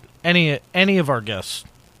 any of our guests,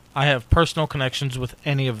 I have personal connections with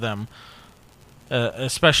any of them,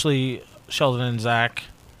 especially Sheldon and Zach.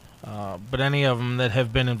 But any of them that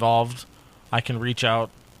have been involved, I can reach out.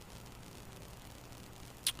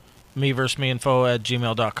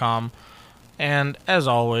 meversusmeinfo@gmail.com. And as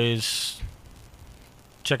always,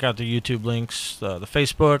 check out the YouTube links, the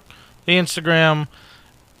Facebook, the Instagram.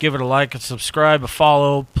 Give it a like, a subscribe, a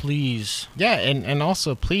follow, please. Yeah, and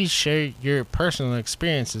also please share your personal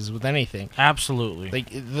experiences with anything. Absolutely. Like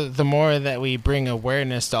the more that we bring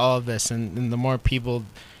awareness to all of this, and the more people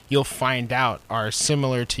you'll find out are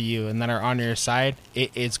similar to you and that are on your side,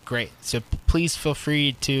 it's great. So please feel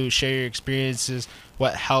free to share your experiences,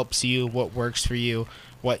 what helps you, what works for you,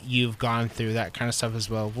 what you've gone through, that kind of stuff as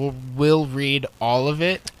well. We'll read all of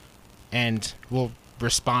it, and we'll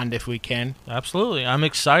respond if we can. Absolutely. I'm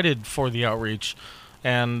excited for the outreach,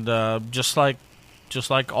 and just like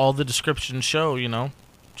all the descriptions show,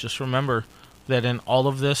 just remember that in all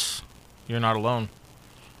of this, you're not alone.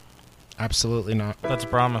 Absolutely not. That's a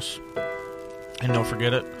promise. And don't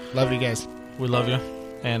forget it. Love you guys. We love you,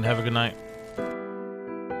 and have a good night.